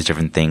exploring all these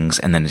different things,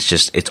 and then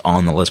it's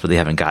on the list but they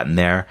haven't gotten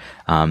there.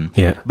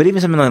 But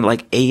even something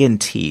like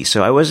A&T.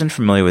 So I wasn't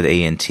familiar with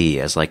A&T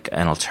as like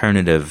an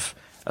alternative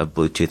of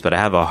Bluetooth, but I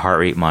have a heart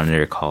rate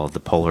monitor called the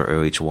Polar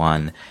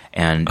OH1,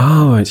 and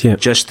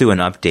just through an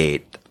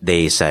update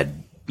they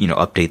said,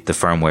 update the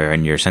firmware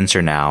in your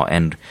sensor now,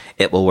 and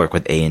it will work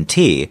with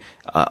A&T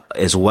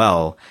as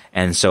well.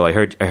 And so I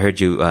heard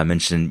you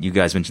you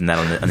guys mentioned that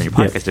on your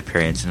podcast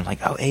appearance, and I'm like,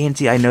 oh,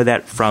 A&T, I know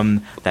that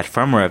from that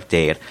firmware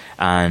update,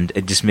 and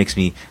it just makes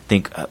me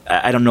think.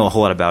 I don't know a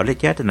whole lot about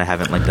it yet, and I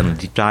haven't done a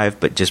deep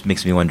dive, but just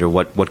makes me wonder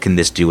what can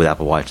this do with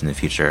Apple Watch in the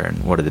future,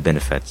 and what are the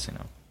benefits?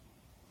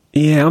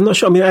 Yeah, I'm not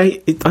sure. I mean,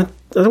 I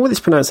don't know whether it's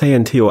pronounced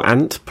A&T or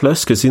Ant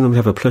Plus, because you normally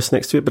have a plus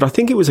next to it, but I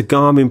think it was a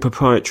Garmin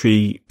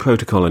proprietary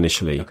protocol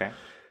initially. Okay.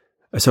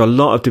 So a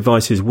lot of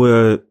devices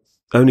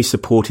only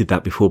supported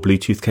that before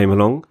Bluetooth came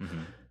along. Mm-hmm.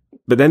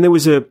 But then there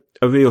was a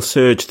real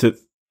surge to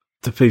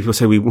people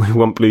say we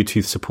want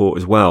Bluetooth support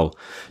as well.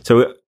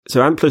 So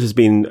Ant Plus has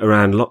been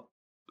around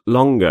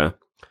longer.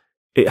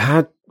 It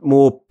had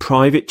more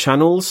private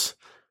channels.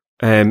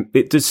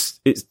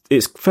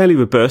 It's fairly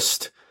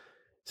robust.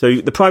 So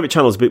the private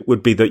channels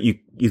would be that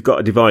you've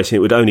got a device and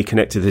it would only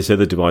connect to this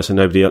other device and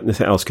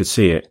nothing else could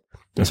see it.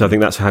 And so I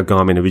think that's how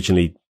Garmin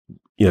originally,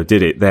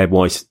 did it. Their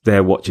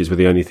watches were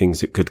the only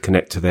things that could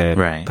connect to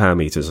their power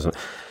meters or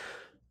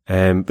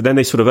something. But then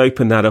they sort of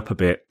opened that up a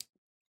bit.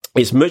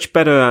 It's much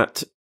better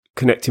at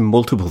connecting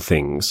multiple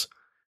things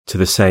to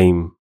the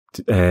same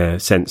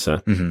sensor.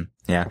 Mm-hmm.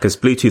 Yeah. Because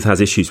Bluetooth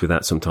has issues with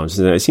that sometimes.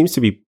 It seems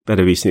to be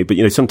better recently,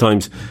 but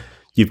sometimes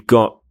you've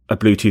got a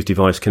Bluetooth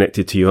device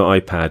connected to your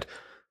iPad,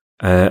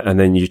 and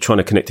then you're trying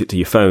to connect it to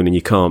your phone and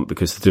you can't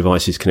because the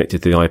device is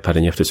connected to the iPad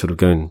and you have to sort of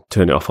go and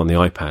turn it off on the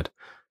iPad.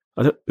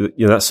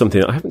 That's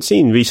something I haven't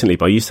seen recently,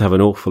 but I used to have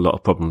an awful lot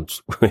of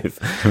problems with.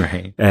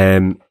 Right.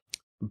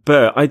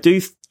 But I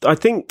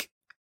think,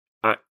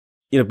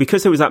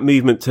 because there was that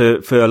movement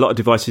for a lot of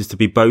devices to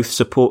be both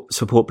support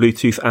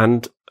Bluetooth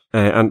and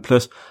Ant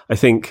Plus, I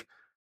think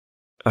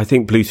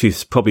Bluetooth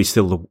is probably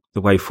still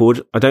the way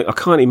forward. I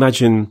can't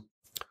imagine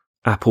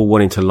Apple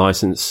wanting to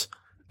license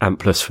Ant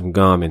Plus from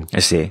Garmin.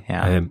 I see.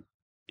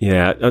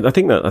 Yeah. I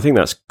think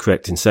that's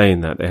correct in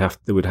saying that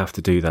they would have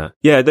to do that.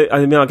 Yeah.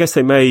 I guess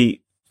they may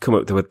come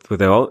up with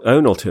their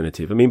own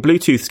alternative. I mean,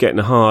 Bluetooth's getting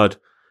a hard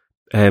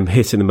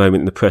hit in the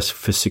moment in the press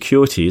for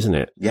security, isn't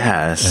it?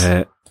 Yes.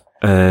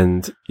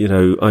 And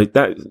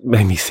that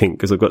made me think,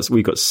 because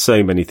we've got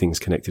so many things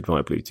connected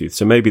via Bluetooth.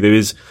 So maybe there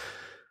is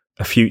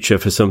a future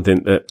for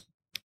something that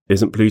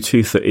isn't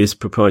Bluetooth, that is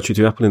proprietary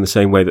to Apple, in the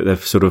same way that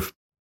they've sort of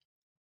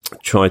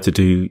tried to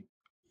do,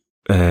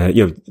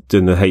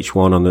 doing the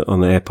H1 on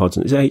the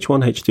AirPods. Is it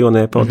H1, H2 on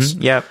the AirPods?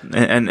 Mm-hmm. Yeah,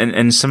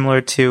 and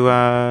similar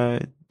to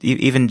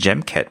even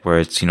GemKit, where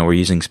it's we're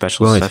using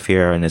special stuff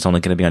here, and it's only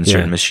going to be on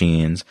certain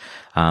machines.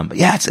 But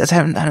yeah, I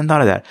hadn't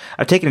thought of that.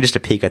 I've taken just a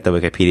peek at the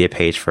Wikipedia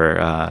page for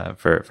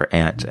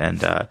ANT,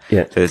 and so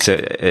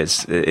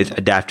it's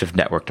adaptive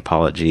network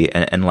topology,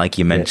 and like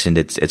you mentioned,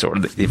 it's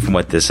from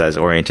what this says,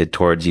 oriented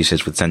towards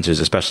usage with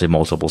sensors, especially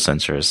multiple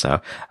sensors.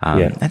 So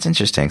that's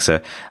interesting.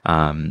 So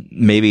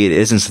maybe it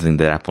isn't something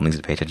that Apple needs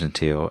to pay attention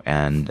to,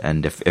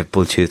 and if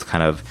Bluetooth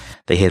kind of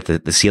they hit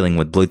the ceiling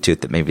with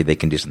Bluetooth, that maybe they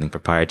can do something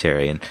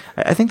proprietary. And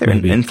I think they're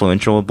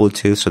influential with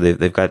Bluetooth, so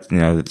they've got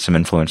some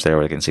influence there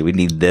where they can say we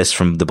need this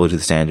from the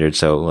Bluetooth standard,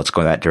 so let's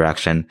go in that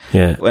direction.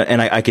 Yeah,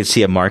 and I could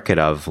see a market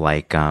of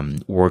like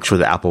works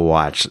with Apple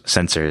Watch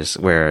sensors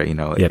where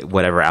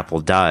whatever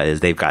Apple does,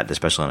 they've got the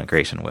special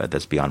integration with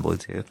that's beyond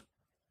Bluetooth.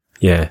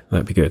 Yeah,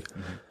 that'd be good.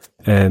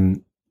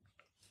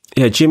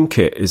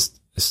 GymKit is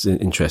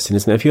interesting,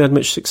 isn't it? Have you had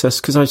much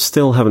success? Because I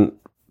still haven't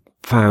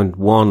found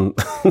one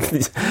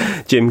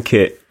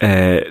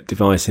GymKit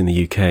device in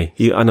the UK,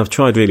 and I've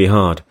tried really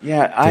hard.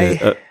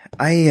 Yeah,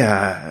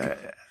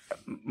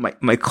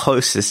 my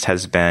closest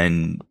has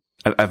been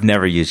I've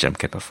never used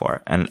GymKit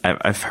before, and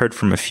I've heard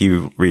from a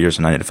few readers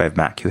on 9to5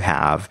 Mac who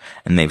have,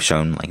 and they've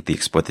shown like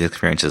what the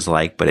experience is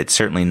like, but it's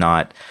certainly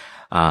not.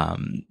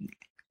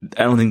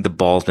 I don't think the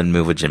ball's been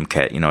moved with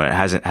GymKit.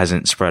 It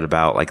hasn't spread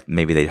about like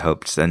maybe they'd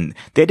hoped. And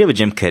the idea with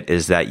GymKit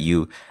is that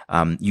you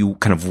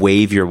kind of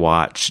wave your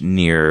watch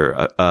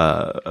near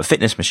a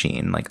fitness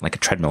machine, like a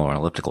treadmill or an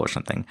elliptical or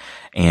something.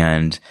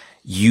 And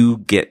you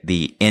get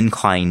the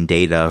incline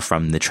data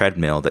from the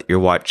treadmill that your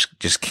watch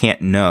just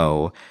can't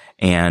know.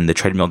 And the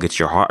treadmill gets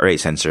your heart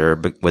rate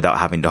sensor without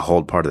having to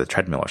hold part of the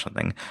treadmill or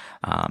something.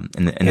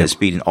 The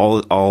speed and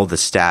all the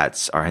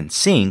stats are in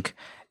sync.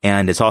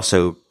 And it's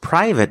also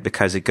private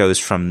because it goes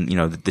from,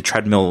 the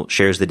treadmill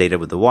shares the data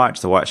with the watch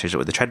shares it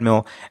with the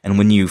treadmill. And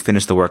when you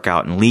finish the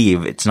workout and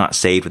leave, it's not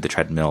saved with the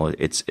treadmill.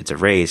 It's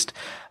erased.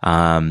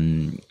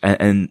 And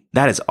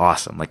that is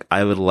awesome. Like,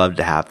 I would love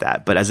to have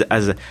that. But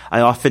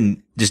I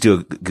often just do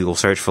a Google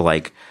search for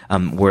like,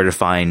 where to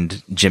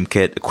find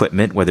GymKit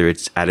equipment, whether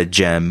it's at a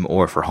gym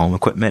or for home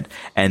equipment.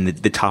 And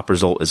the top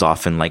result is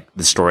often like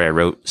the story I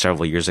wrote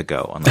several years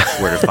ago on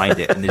like where to find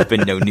it. And there's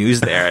been no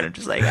news there. And I'm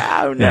just like,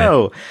 oh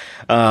no.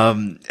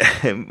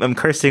 I'm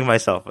cursing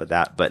myself with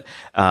that, but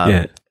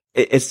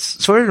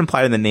it's sort of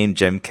implied in the name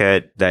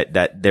GymKit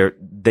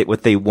that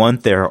what they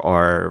want there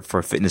are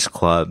for fitness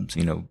clubs,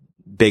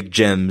 big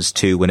gyms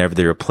to whenever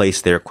they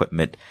replace their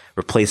equipment,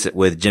 replace it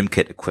with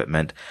GymKit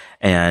equipment,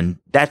 and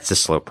that's a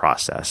slow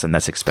process and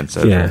that's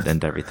expensive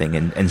and everything.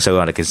 And so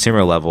on a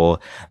consumer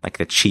level, like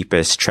the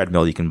cheapest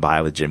treadmill you can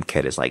buy with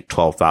GymKit is like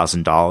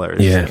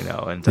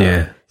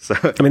 $12,000. So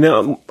I mean,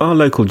 our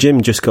local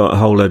gym just got a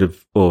whole load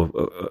of,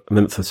 or a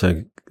month or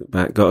so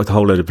back, got a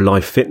whole load of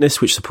Live Fitness,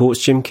 which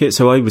supports GymKit.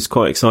 So I was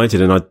quite excited,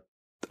 and I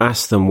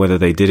asked them whether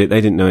they did it. They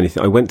didn't know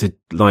anything. I went to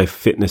Live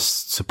Fitness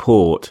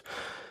support,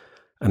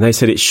 and they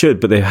said it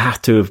should, but they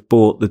have to have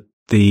bought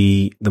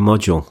the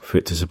module for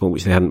it to support,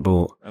 which they hadn't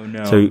bought. Oh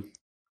no! So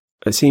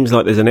it seems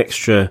like there's an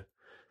extra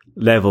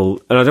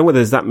level, and I don't know whether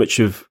there's that much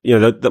of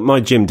that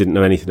my gym didn't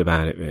know anything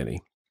about it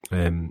really.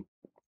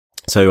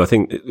 So I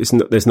think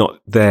there's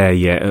not there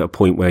yet at a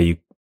point where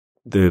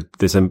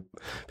there's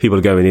people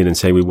are going in and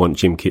saying we want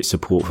GymKit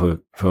support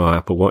for our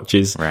Apple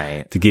Watches,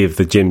 right? To give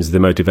the gyms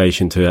the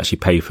motivation to actually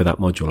pay for that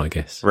module, I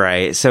guess.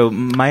 Right. So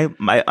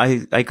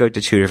I go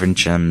to two different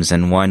gyms,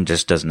 and one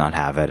just does not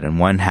have it, and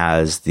one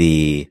has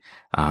the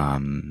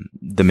from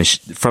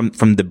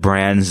the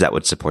brands that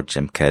would support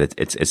GymKit.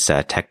 It's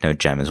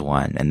Technogym is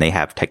one, and they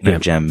have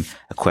Technogym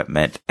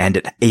equipment, and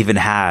it even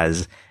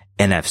has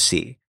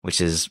NFC, which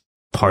is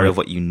part of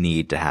what you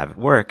need to have it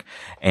work.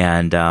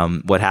 And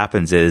what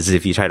happens is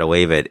if you try to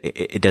wave it,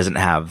 it doesn't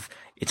have,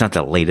 it's not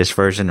the latest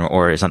version,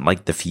 or it's not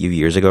like the few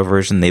years ago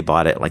version. They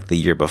bought it like the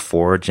year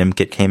before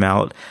GymKit came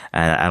out,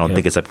 and I don't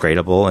think it's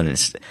upgradable. And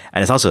it's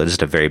also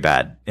just a very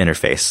bad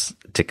interface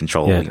to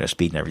control,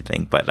 speed and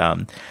everything. But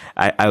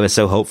I was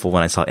so hopeful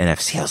when I saw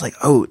NFC. I was like,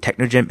 oh,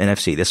 Technogym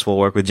NFC, this will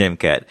work with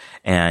GymKit.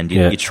 And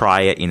you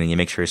try it, you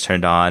make sure it's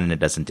turned on, and it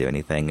doesn't do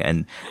anything.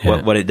 And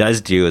what it does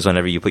do is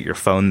whenever you put your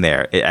phone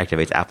there, it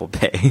activates Apple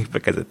Pay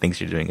because it thinks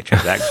you're doing a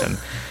transaction.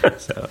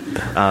 So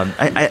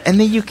in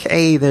the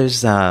UK,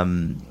 there's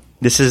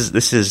this is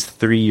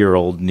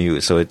 3-year-old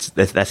news, so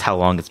that's how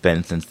long it's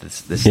been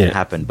since this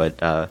happened. But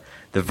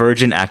the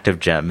Virgin Active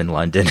Gem in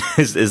London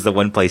is the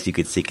one place you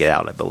could seek it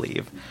out, I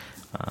believe.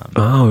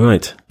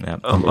 Right. Yeah.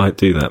 I might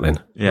do that then.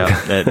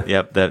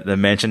 The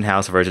Mansion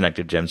House Virgin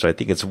Active Gem. So I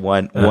think it's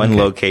one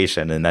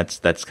location, and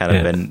that's kind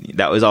of been,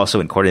 that was also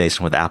in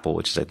coordination with Apple,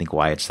 which is I think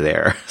why it's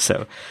there.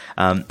 So,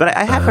 but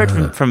I have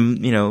heard from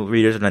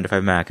readers of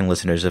 9to5 Mac and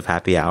listeners of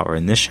Happy Hour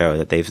in this show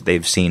that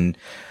they've seen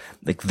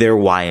like their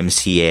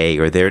YMCA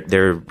or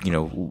their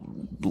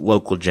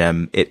local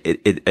gym,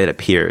 it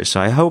appears. So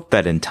I hope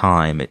that in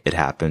time it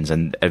happens,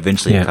 and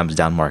eventually it comes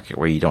down market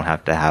where you don't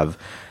have to have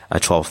a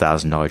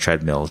 $12,000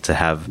 treadmill to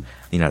have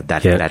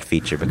that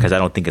feature, because I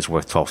don't think it's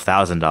worth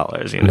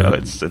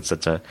 $12,000. It's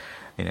such a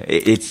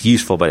it's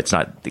useful, but it's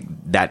not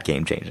that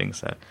game changing.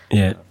 So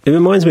yeah, it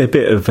reminds me a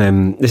bit of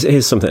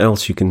here's something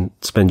else you can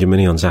spend your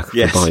money on, Zach,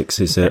 for bikes.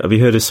 Is have you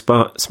heard of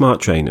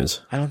smart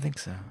trainers? I don't think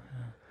so.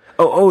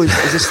 Oh, is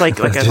this like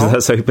at home?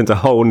 That's opened a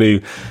whole new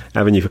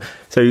avenue.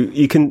 So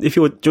you can, if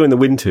you're during the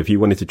winter, if you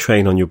wanted to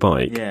train on your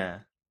bike,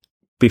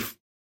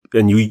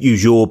 and you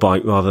use your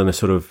bike rather than a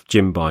sort of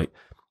gym bike,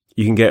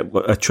 you can get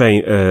a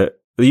train.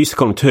 They used to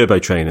call them turbo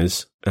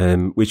trainers,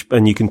 and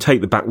you can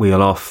take the back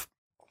wheel off,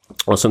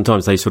 or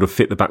sometimes they sort of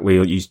fit the back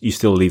wheel. You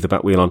still leave the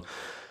back wheel on,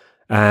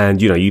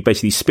 and you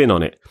basically spin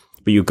on it,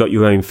 but you've got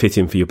your own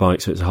fitting for your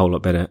bike, so it's a whole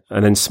lot better.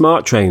 And then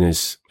smart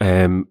trainers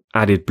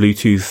added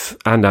Bluetooth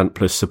and Ant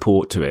Plus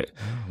support to it,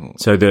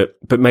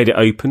 but made it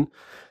open.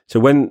 So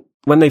when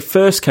they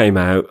first came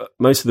out,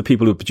 most of the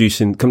people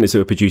companies that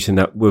were producing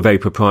that were very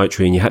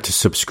proprietary, and you had to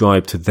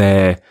subscribe to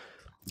their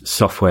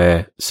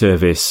software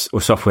service or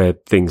software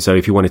thing. So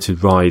if you wanted to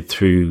ride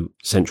through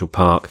Central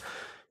Park,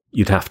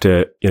 you'd have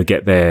to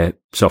get their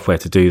software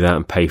to do that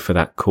and pay for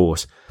that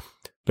course.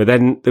 But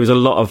then there was a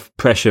lot of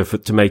pressure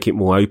to make it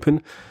more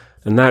open,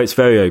 and now it's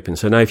very open.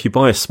 So now if you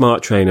buy a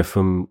smart trainer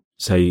from,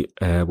 say,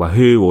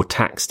 Wahoo or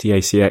Tax,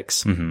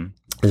 TACX,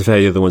 there's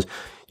various other ones,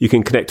 you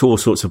can connect all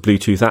sorts of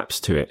Bluetooth apps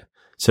to it.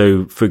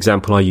 So, for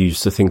example, I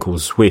use a thing called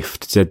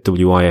Zwift,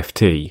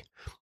 ZWIFT,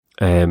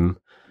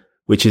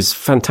 which is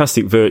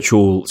fantastic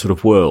virtual sort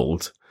of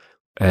world,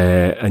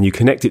 and you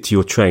connect it to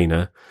your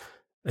trainer,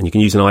 and you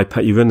can use an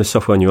iPad. You run the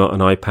software on an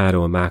iPad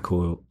or a Mac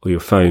or your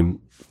phone,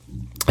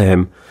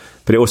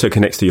 but it also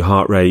connects to your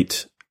heart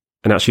rate,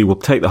 and actually will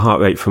take the heart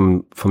rate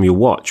from your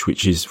watch,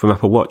 from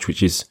Apple Watch,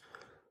 which is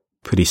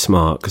pretty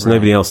smart because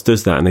nobody else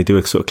does that, and they do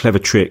a sort of clever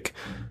trick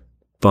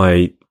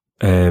by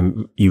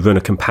you run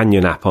a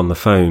companion app on the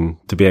phone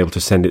to be able to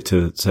send it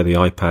to, say, the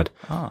iPad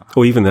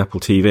or even the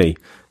Apple TV,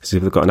 because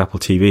they've got an Apple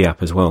TV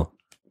app as well.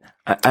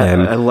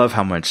 I love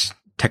how much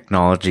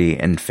technology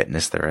and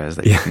fitness there is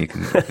that you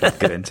can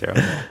get into.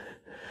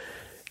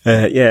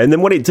 And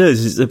then what it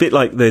does is a bit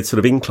like the sort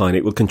of incline.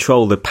 It will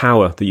control the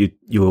power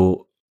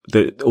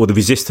that or the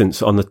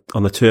resistance on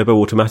the turbo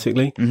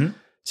automatically. Mm-hmm.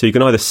 So you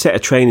can either set a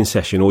training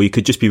session, or you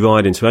could just be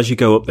riding. So as you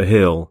go up the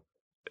hill,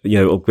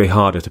 it'll be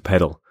harder to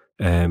pedal.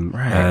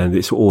 And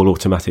it's all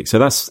automatic.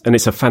 So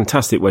it's a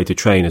fantastic way to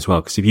train as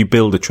well. Because if you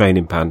build a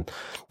training plan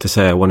to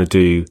say, I want to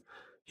do,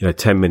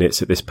 10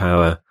 minutes at this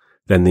power,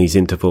 then these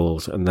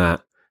intervals and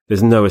that,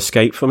 there's no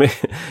escape from it.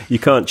 You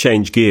can't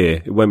change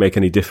gear. It won't make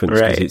any difference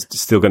because it's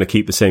still going to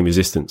keep the same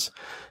resistance.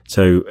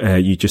 So,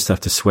 you just have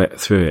to sweat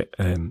through it.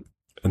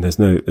 And there's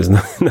no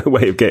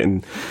way of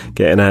getting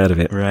out of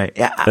it. Right.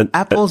 Yeah.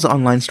 Apple's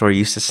online store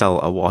used to sell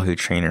a Wahoo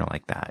trainer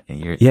like that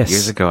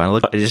years ago. I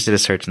just did a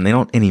search, and they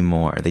don't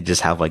anymore. They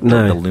just have the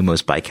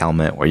Lumos bike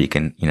helmet where you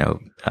can,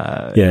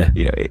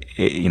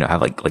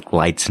 have like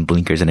lights and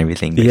blinkers and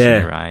everything based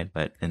on your ride.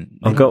 But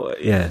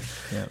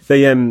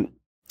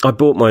I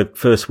bought my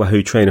first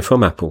Wahoo trainer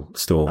from Apple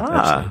store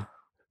actually,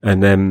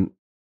 and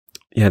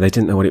they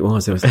didn't know what it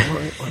was. They was like,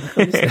 what the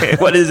hell is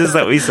that? What is this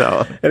that we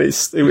sell? And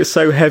it was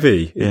so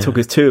heavy. It took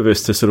us two of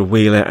us to sort of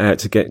wheel it out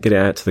to get it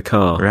out to the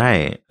car.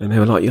 Right. And they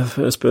were like, you're the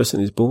first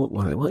person who's bought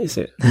one. What is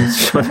it? I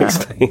was trying to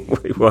explain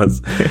what it was.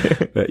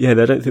 But I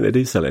don't think they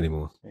do sell it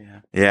anymore.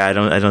 Yeah, I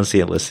don't see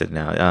it listed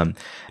now.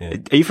 Are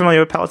you familiar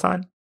with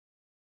Peloton?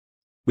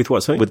 With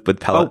what, sorry? With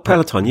Peloton. Oh,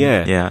 Peloton,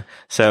 yeah. Yeah.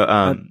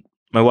 So,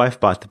 my wife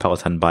bought the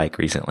Peloton bike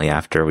recently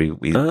after we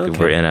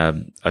were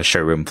in a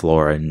showroom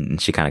floor,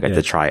 and she kind of got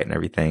to try it and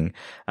everything.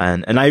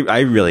 And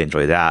I really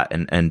enjoy that.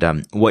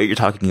 And what you're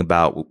talking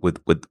about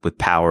with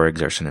power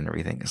exertion and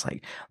everything is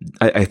like,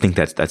 I think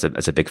that's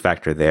a big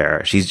factor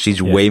there. She's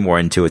way more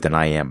into it than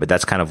I am, but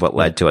that's kind of what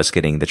led to us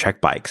getting the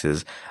Trek bikes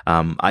is,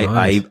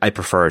 I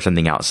prefer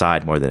something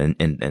outside more than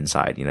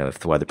inside, if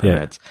the weather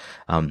permits.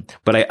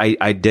 But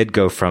I did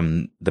go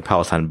from the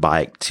Peloton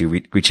bike to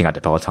reaching out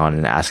to Peloton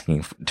and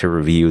asking to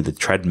review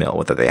the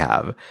treadmill that they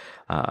have.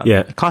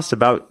 It costs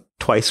about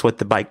twice what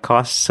the bike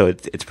costs, so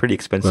it's pretty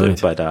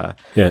expensive. Right. But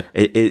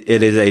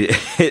it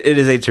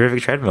is a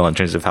terrific treadmill in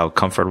terms of how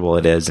comfortable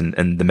it is,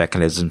 and the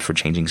mechanisms for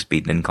changing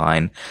speed and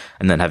incline,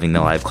 and then having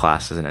the live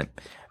classes, and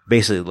it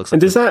basically looks.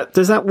 And does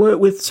that work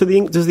with? So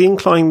does the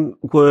incline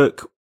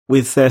work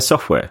with their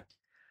software?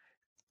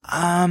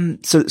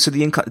 So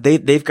the incline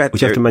they've got.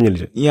 Which you have to manually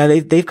do. Yeah,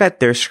 they've got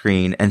their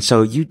screen, and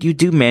so you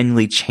do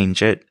manually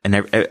change it, and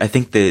I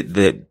think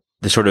the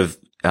sort of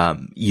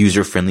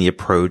user-friendly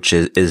approach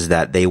is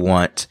that they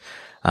want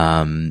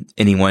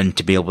anyone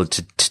to be able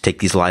to take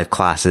these live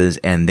classes,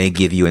 and they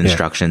give you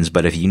instructions,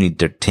 but if you need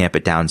to tamp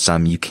it down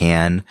some, you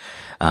can.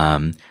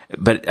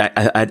 But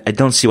I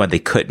don't see why they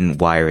couldn't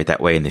wire it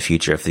that way in the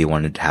future if they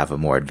wanted to have a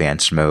more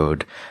advanced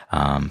mode,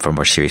 for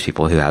more serious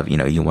people who have,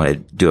 you want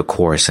to do a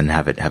course and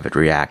have it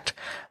react.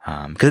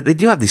 Cause they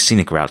do have these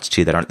scenic routes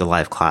too that aren't the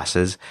live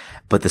classes,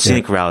 but the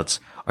scenic routes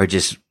are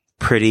just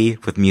pretty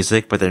with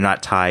music, but they're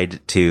not tied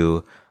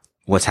to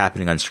what's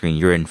happening on screen.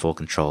 You're in full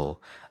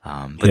control.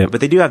 But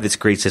they do have this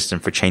great system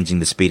for changing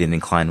the speed and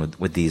incline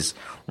with these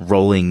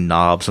rolling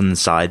knobs on the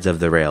sides of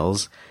the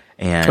rails.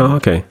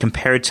 And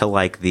compared to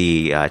like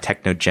the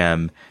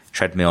Technogem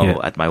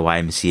treadmill at my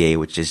YMCA,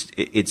 which is,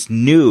 it's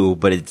new,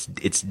 but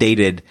it's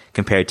dated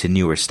compared to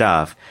newer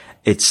stuff.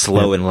 It's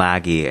slow and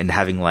laggy, and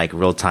having like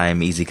real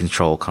time, easy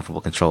control,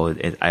 comfortable control.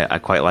 I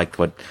quite liked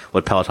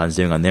what Peloton's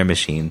doing on their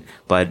machine,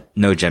 but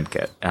no gym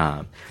kit.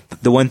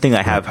 The one thing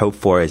I have hope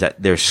for is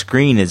that their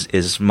screen is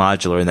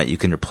modular and that you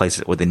can replace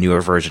it with a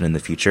newer version in the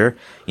future.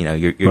 You know,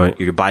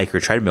 your bike or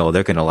treadmill,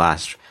 they're going to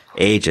last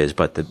ages,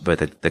 but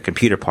the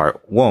computer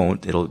part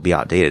won't. It'll be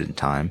outdated in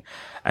time.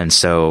 And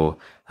so,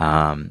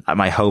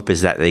 my hope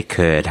is that they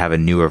could have a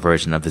newer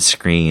version of the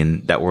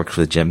screen that works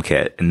with gym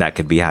kit, and that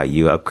could be how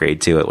you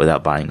upgrade to it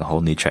without buying a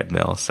whole new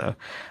treadmill. So,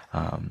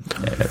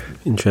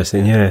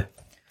 interesting. Yeah.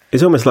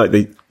 It's almost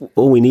like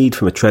all we need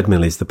from a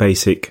treadmill is the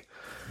basic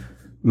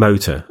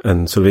motor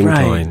and sort of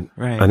incline,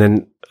 right.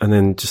 and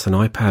then just an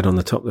iPad on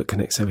the top that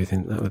connects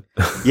everything. That would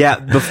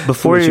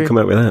before you come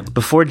up with that.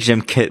 Before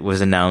GymKit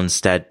was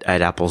announced at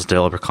Apple's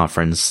developer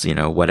conference, you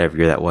know, whatever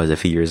year that was, a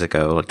few years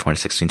ago, like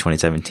 2016,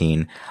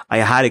 2017, I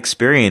had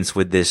experience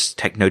with this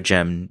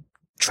TechnoGem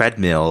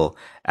treadmill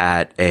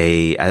at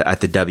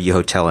the W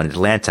Hotel in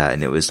Atlanta,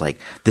 and it was like,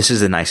 this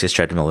is the nicest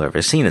treadmill I've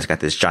ever seen. It's got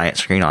this giant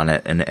screen on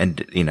it,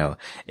 and you know,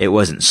 it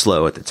wasn't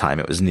slow at the time,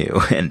 it was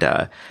new. And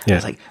I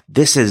was like,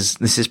 this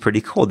is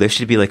pretty cool. There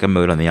should be like a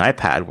mode on the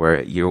iPad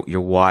where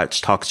your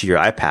watch talks to your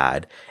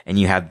iPad, and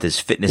you have this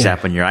fitness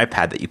app on your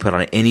iPad that you put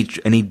on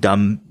any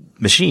dumb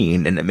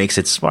machine, and it makes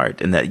it smart,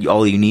 and that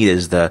all you need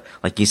is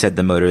like you said,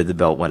 the motor, the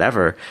belt,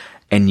 whatever.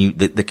 And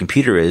the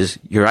computer is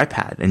your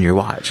iPad and your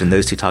watch, and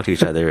those two talk to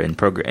each other and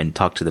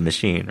talk to the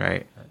machine,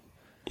 right?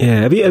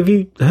 Yeah. Have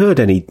you heard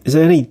is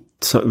there any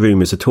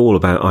rumors at all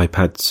about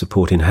iPad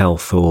supporting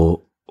health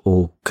or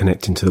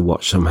connecting to the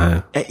watch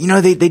somehow? You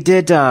know, they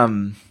did, I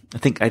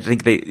think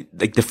they,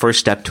 like, the first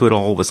step to it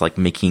all was like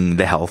making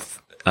the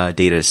health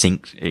data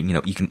sync. You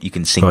know, you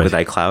can sync with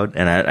iCloud,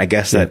 and I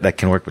guess that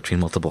can work between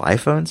multiple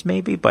iPhones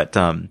maybe, but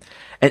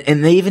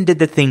and they even did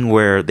the thing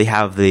where they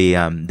have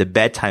the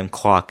bedtime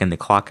clock in the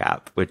clock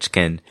app, which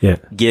can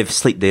give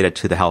sleep data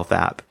to the health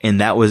app. And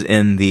that was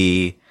in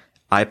the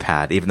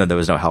iPad, even though there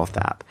was no health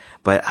app.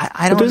 But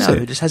I don't know.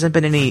 There just hasn't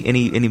been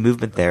any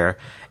movement there.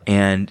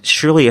 And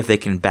surely if they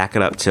can back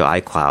it up to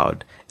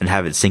iCloud and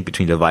have it sync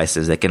between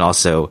devices, they can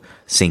also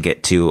sync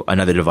it to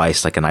another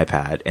device like an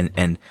iPad.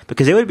 And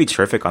because it would be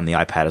terrific on the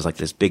iPad as like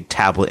this big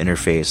tablet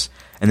interface.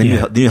 And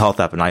the new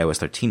health app in iOS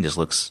 13 just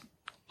looks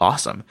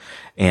awesome.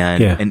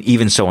 And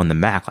even so on the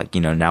Mac, like,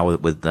 you know, now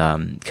with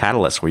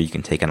Catalyst, where you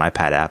can take an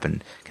iPad app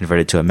and convert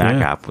it to a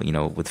Mac app, you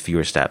know, with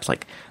fewer steps,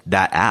 like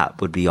that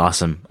app would be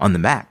awesome on the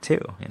Mac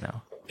too, you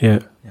know?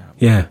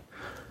 Yeah.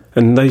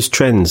 And those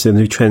trends, the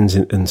new trends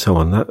and so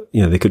on, that,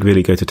 you know, they could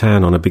really go to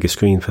town on a bigger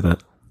screen for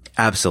that.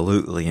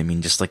 Absolutely. I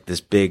mean, just like this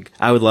big,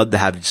 I would love to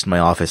have just in my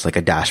office, like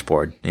a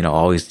dashboard, you know,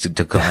 always to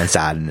glance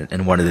at.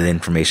 And one of the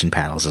information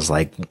panels is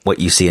like what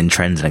you see in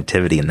trends and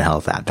activity in the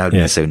health app. That would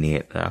be so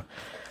neat. So.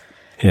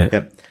 Yeah.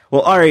 Yep.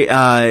 Well, Ari, do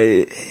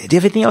you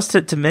have anything else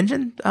to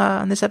mention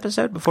on this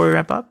episode before we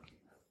wrap up?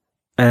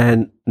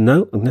 And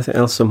no, nothing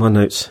else on my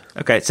notes.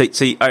 Okay, so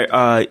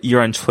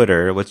you're on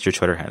Twitter. What's your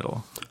Twitter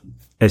handle?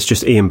 It's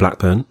just Ian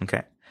Blackburn.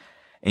 Okay,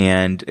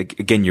 and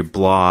again, your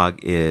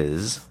blog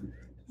is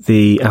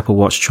the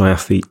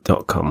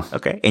AppleWatchTriathlete.com.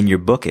 Okay, and your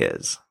book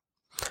is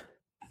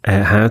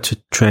How to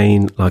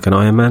Train Like an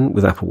Ironman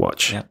with Apple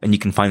Watch. Yeah, and you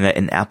can find that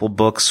in Apple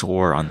Books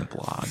or on the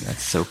blog.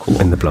 That's so cool.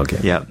 In the blog,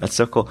 Yeah, that's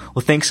so cool.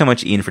 Well, thanks so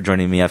much, Ian, for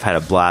joining me. I've had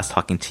a blast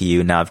talking to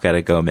you. Now I've got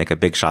to go make a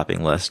big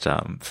shopping list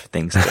for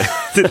things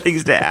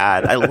things to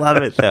add. I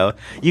love it though.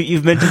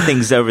 You've mentioned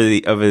things over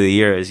the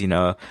years, you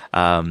know,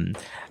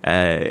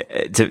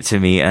 to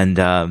me, and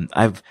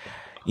I've,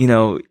 you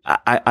know,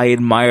 I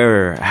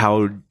admire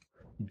how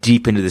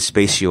deep into the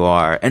space you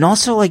are, and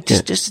also like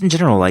just in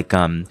general, like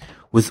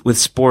with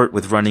sport,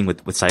 with running,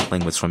 with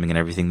cycling, with swimming and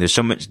everything, there's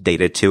so much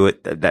data to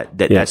it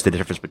that's the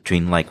difference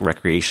between like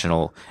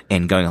recreational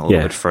and going a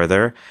little bit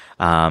further.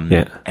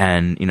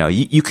 And you know,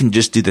 you can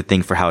just do the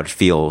thing for how it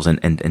feels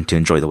and to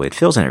enjoy the way it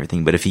feels and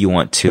everything. But if you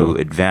want to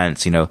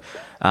advance, you know,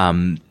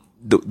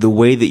 the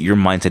way that your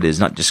mindset is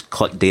not just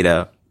collect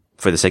data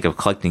for the sake of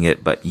collecting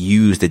it, but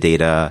use the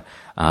data,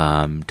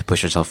 to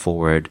push yourself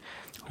forward.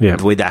 Yeah.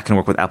 The way that can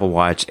work with Apple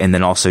Watch, and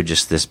then also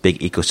just this big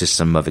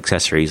ecosystem of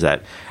accessories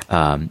that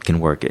can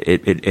work.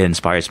 It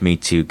inspires me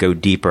to go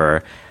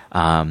deeper.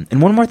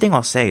 And one more thing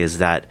I'll say is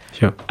that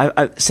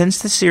I,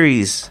 since the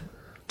Series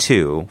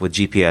 2 with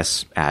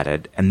GPS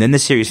added, and then the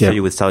Series 3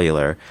 with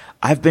cellular,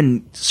 I've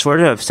been sort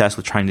of obsessed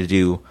with trying to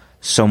do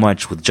so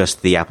much with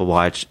just the Apple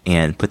Watch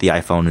and put the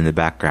iPhone in the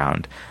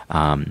background.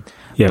 But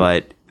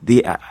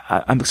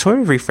I'm sort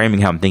of reframing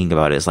how I'm thinking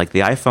about it. It's like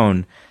the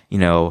iPhone, you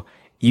know,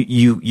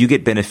 you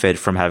get benefit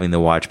from having the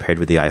watch paired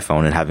with the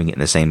iPhone and having it in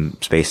the same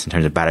space in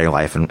terms of battery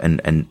life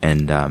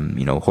and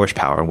you know,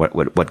 horsepower,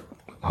 what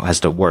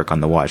has to work on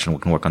the watch and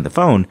what can work on the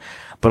phone.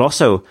 But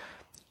also,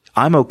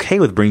 I'm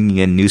okay with bringing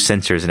in new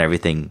sensors and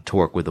everything to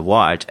work with the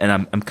watch. And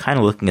I'm kind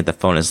of looking at the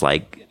phone as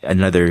like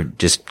another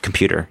just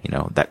computer, you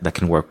know, that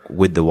can work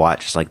with the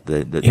watch. It's like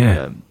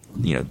the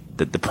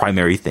the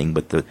primary thing,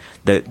 but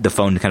the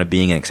phone kind of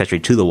being an accessory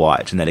to the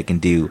watch, and that it can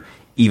do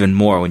even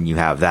more when you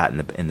have that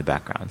in the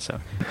background. So,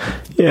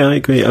 yeah, I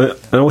agree.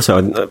 And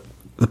also,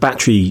 the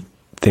battery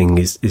thing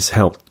is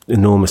helped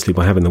enormously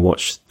by having the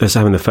watch,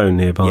 having the phone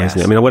nearby, yes.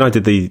 isn't it? I mean, when I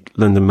did the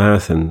London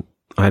Marathon,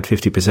 I had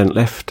 50%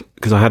 left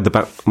because I had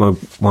my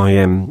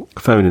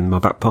phone in my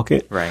back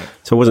pocket. Right.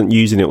 So I wasn't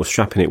using it or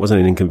strapping it. It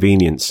wasn't an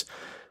inconvenience,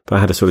 but I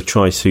had a sort of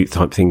tri-suit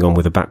type thing on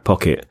with a back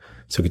pocket,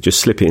 so I could just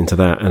slip it into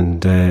that,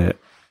 and I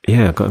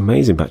got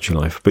amazing battery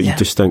life. But you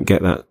just don't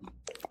get that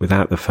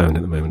without the phone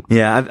at the moment.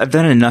 Yeah, I've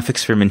done enough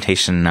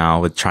experimentation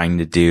now with trying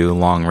to do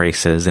long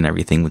races and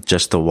everything with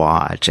just the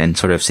watch and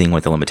sort of seeing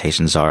what the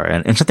limitations are,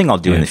 and something I'll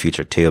do in the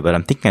future too. But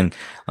I'm thinking,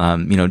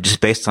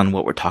 just based on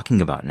what we're talking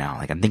about now,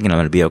 like I'm thinking I'm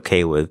going to be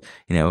okay with,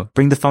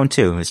 bring the phone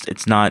too.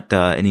 It's not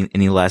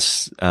any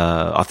less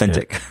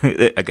authentic,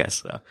 I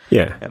guess. So.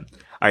 Yeah. All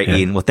right,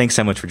 Ian. Well, thanks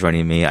so much for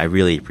joining me. I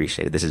really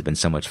appreciate it. This has been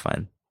so much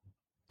fun.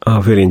 Oh,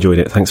 I've really enjoyed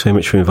it. Thanks very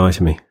much for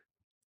inviting me.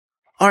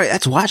 All right,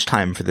 that's watch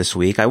time for this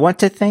week. I want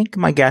to thank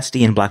my guest,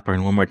 Ian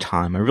Blackburn, one more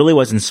time. I really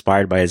was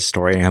inspired by his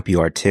story, and I hope you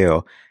are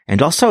too.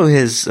 And also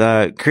his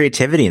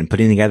creativity in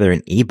putting together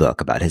an ebook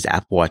about his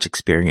Apple Watch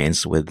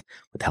experience with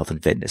health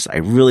and fitness. I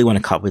really want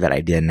to copy that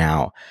idea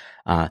now.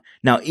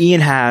 Now,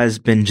 Ian has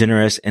been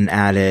generous and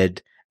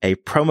added a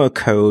promo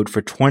code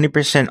for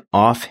 20%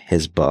 off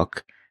his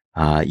book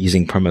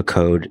using promo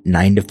code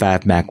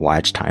 9to5Mac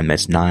Watch Time.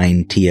 That's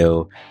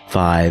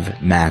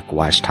 9TO5 Mac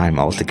Watch Time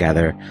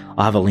altogether.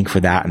 I'll have a link for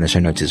that in the show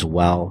notes as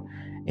well.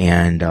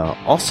 And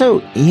also,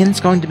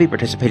 Ian's going to be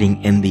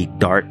participating in the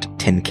DART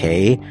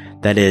 10K.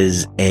 That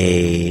is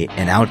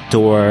an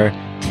outdoor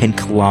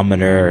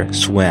 10-kilometer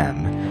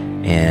swim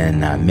in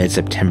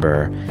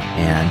mid-September.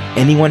 And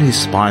anyone who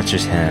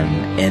sponsors him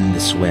in the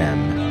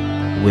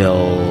swim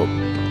will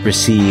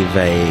receive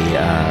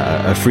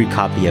a free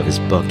copy of his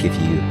book if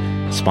you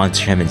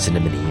sponsor him and send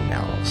him an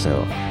email.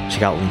 So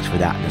check out links for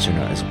that in the show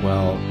note as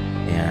well.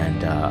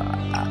 And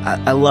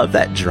I love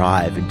that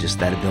drive and just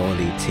that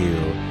ability to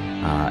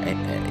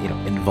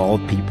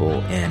involve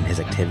people in his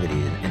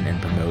activities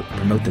and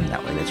promote them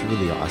that way. That's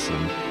really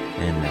awesome.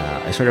 And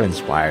I'm sort of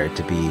inspired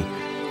to be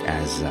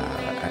as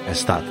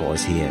thoughtful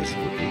as he is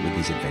with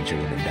these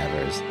adventures and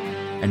endeavors.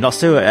 And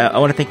also, I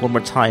want to thank one more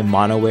time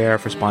Monoware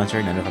for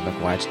sponsoring 9to5Mac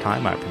Watch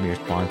Time, our premier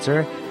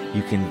sponsor.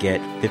 You can get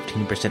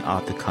 15%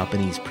 off the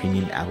company's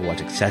premium Apple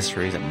Watch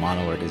accessories at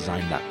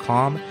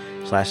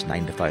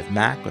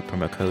monowaredesign.com/9to5Mac with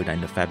promo code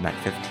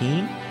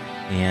 9to5Mac15.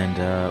 And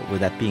with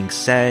that being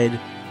said,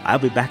 I'll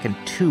be back in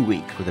 2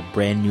 weeks with a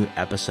brand new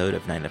episode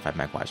of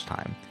 9to5Mac Watch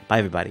Time. Bye,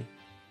 everybody.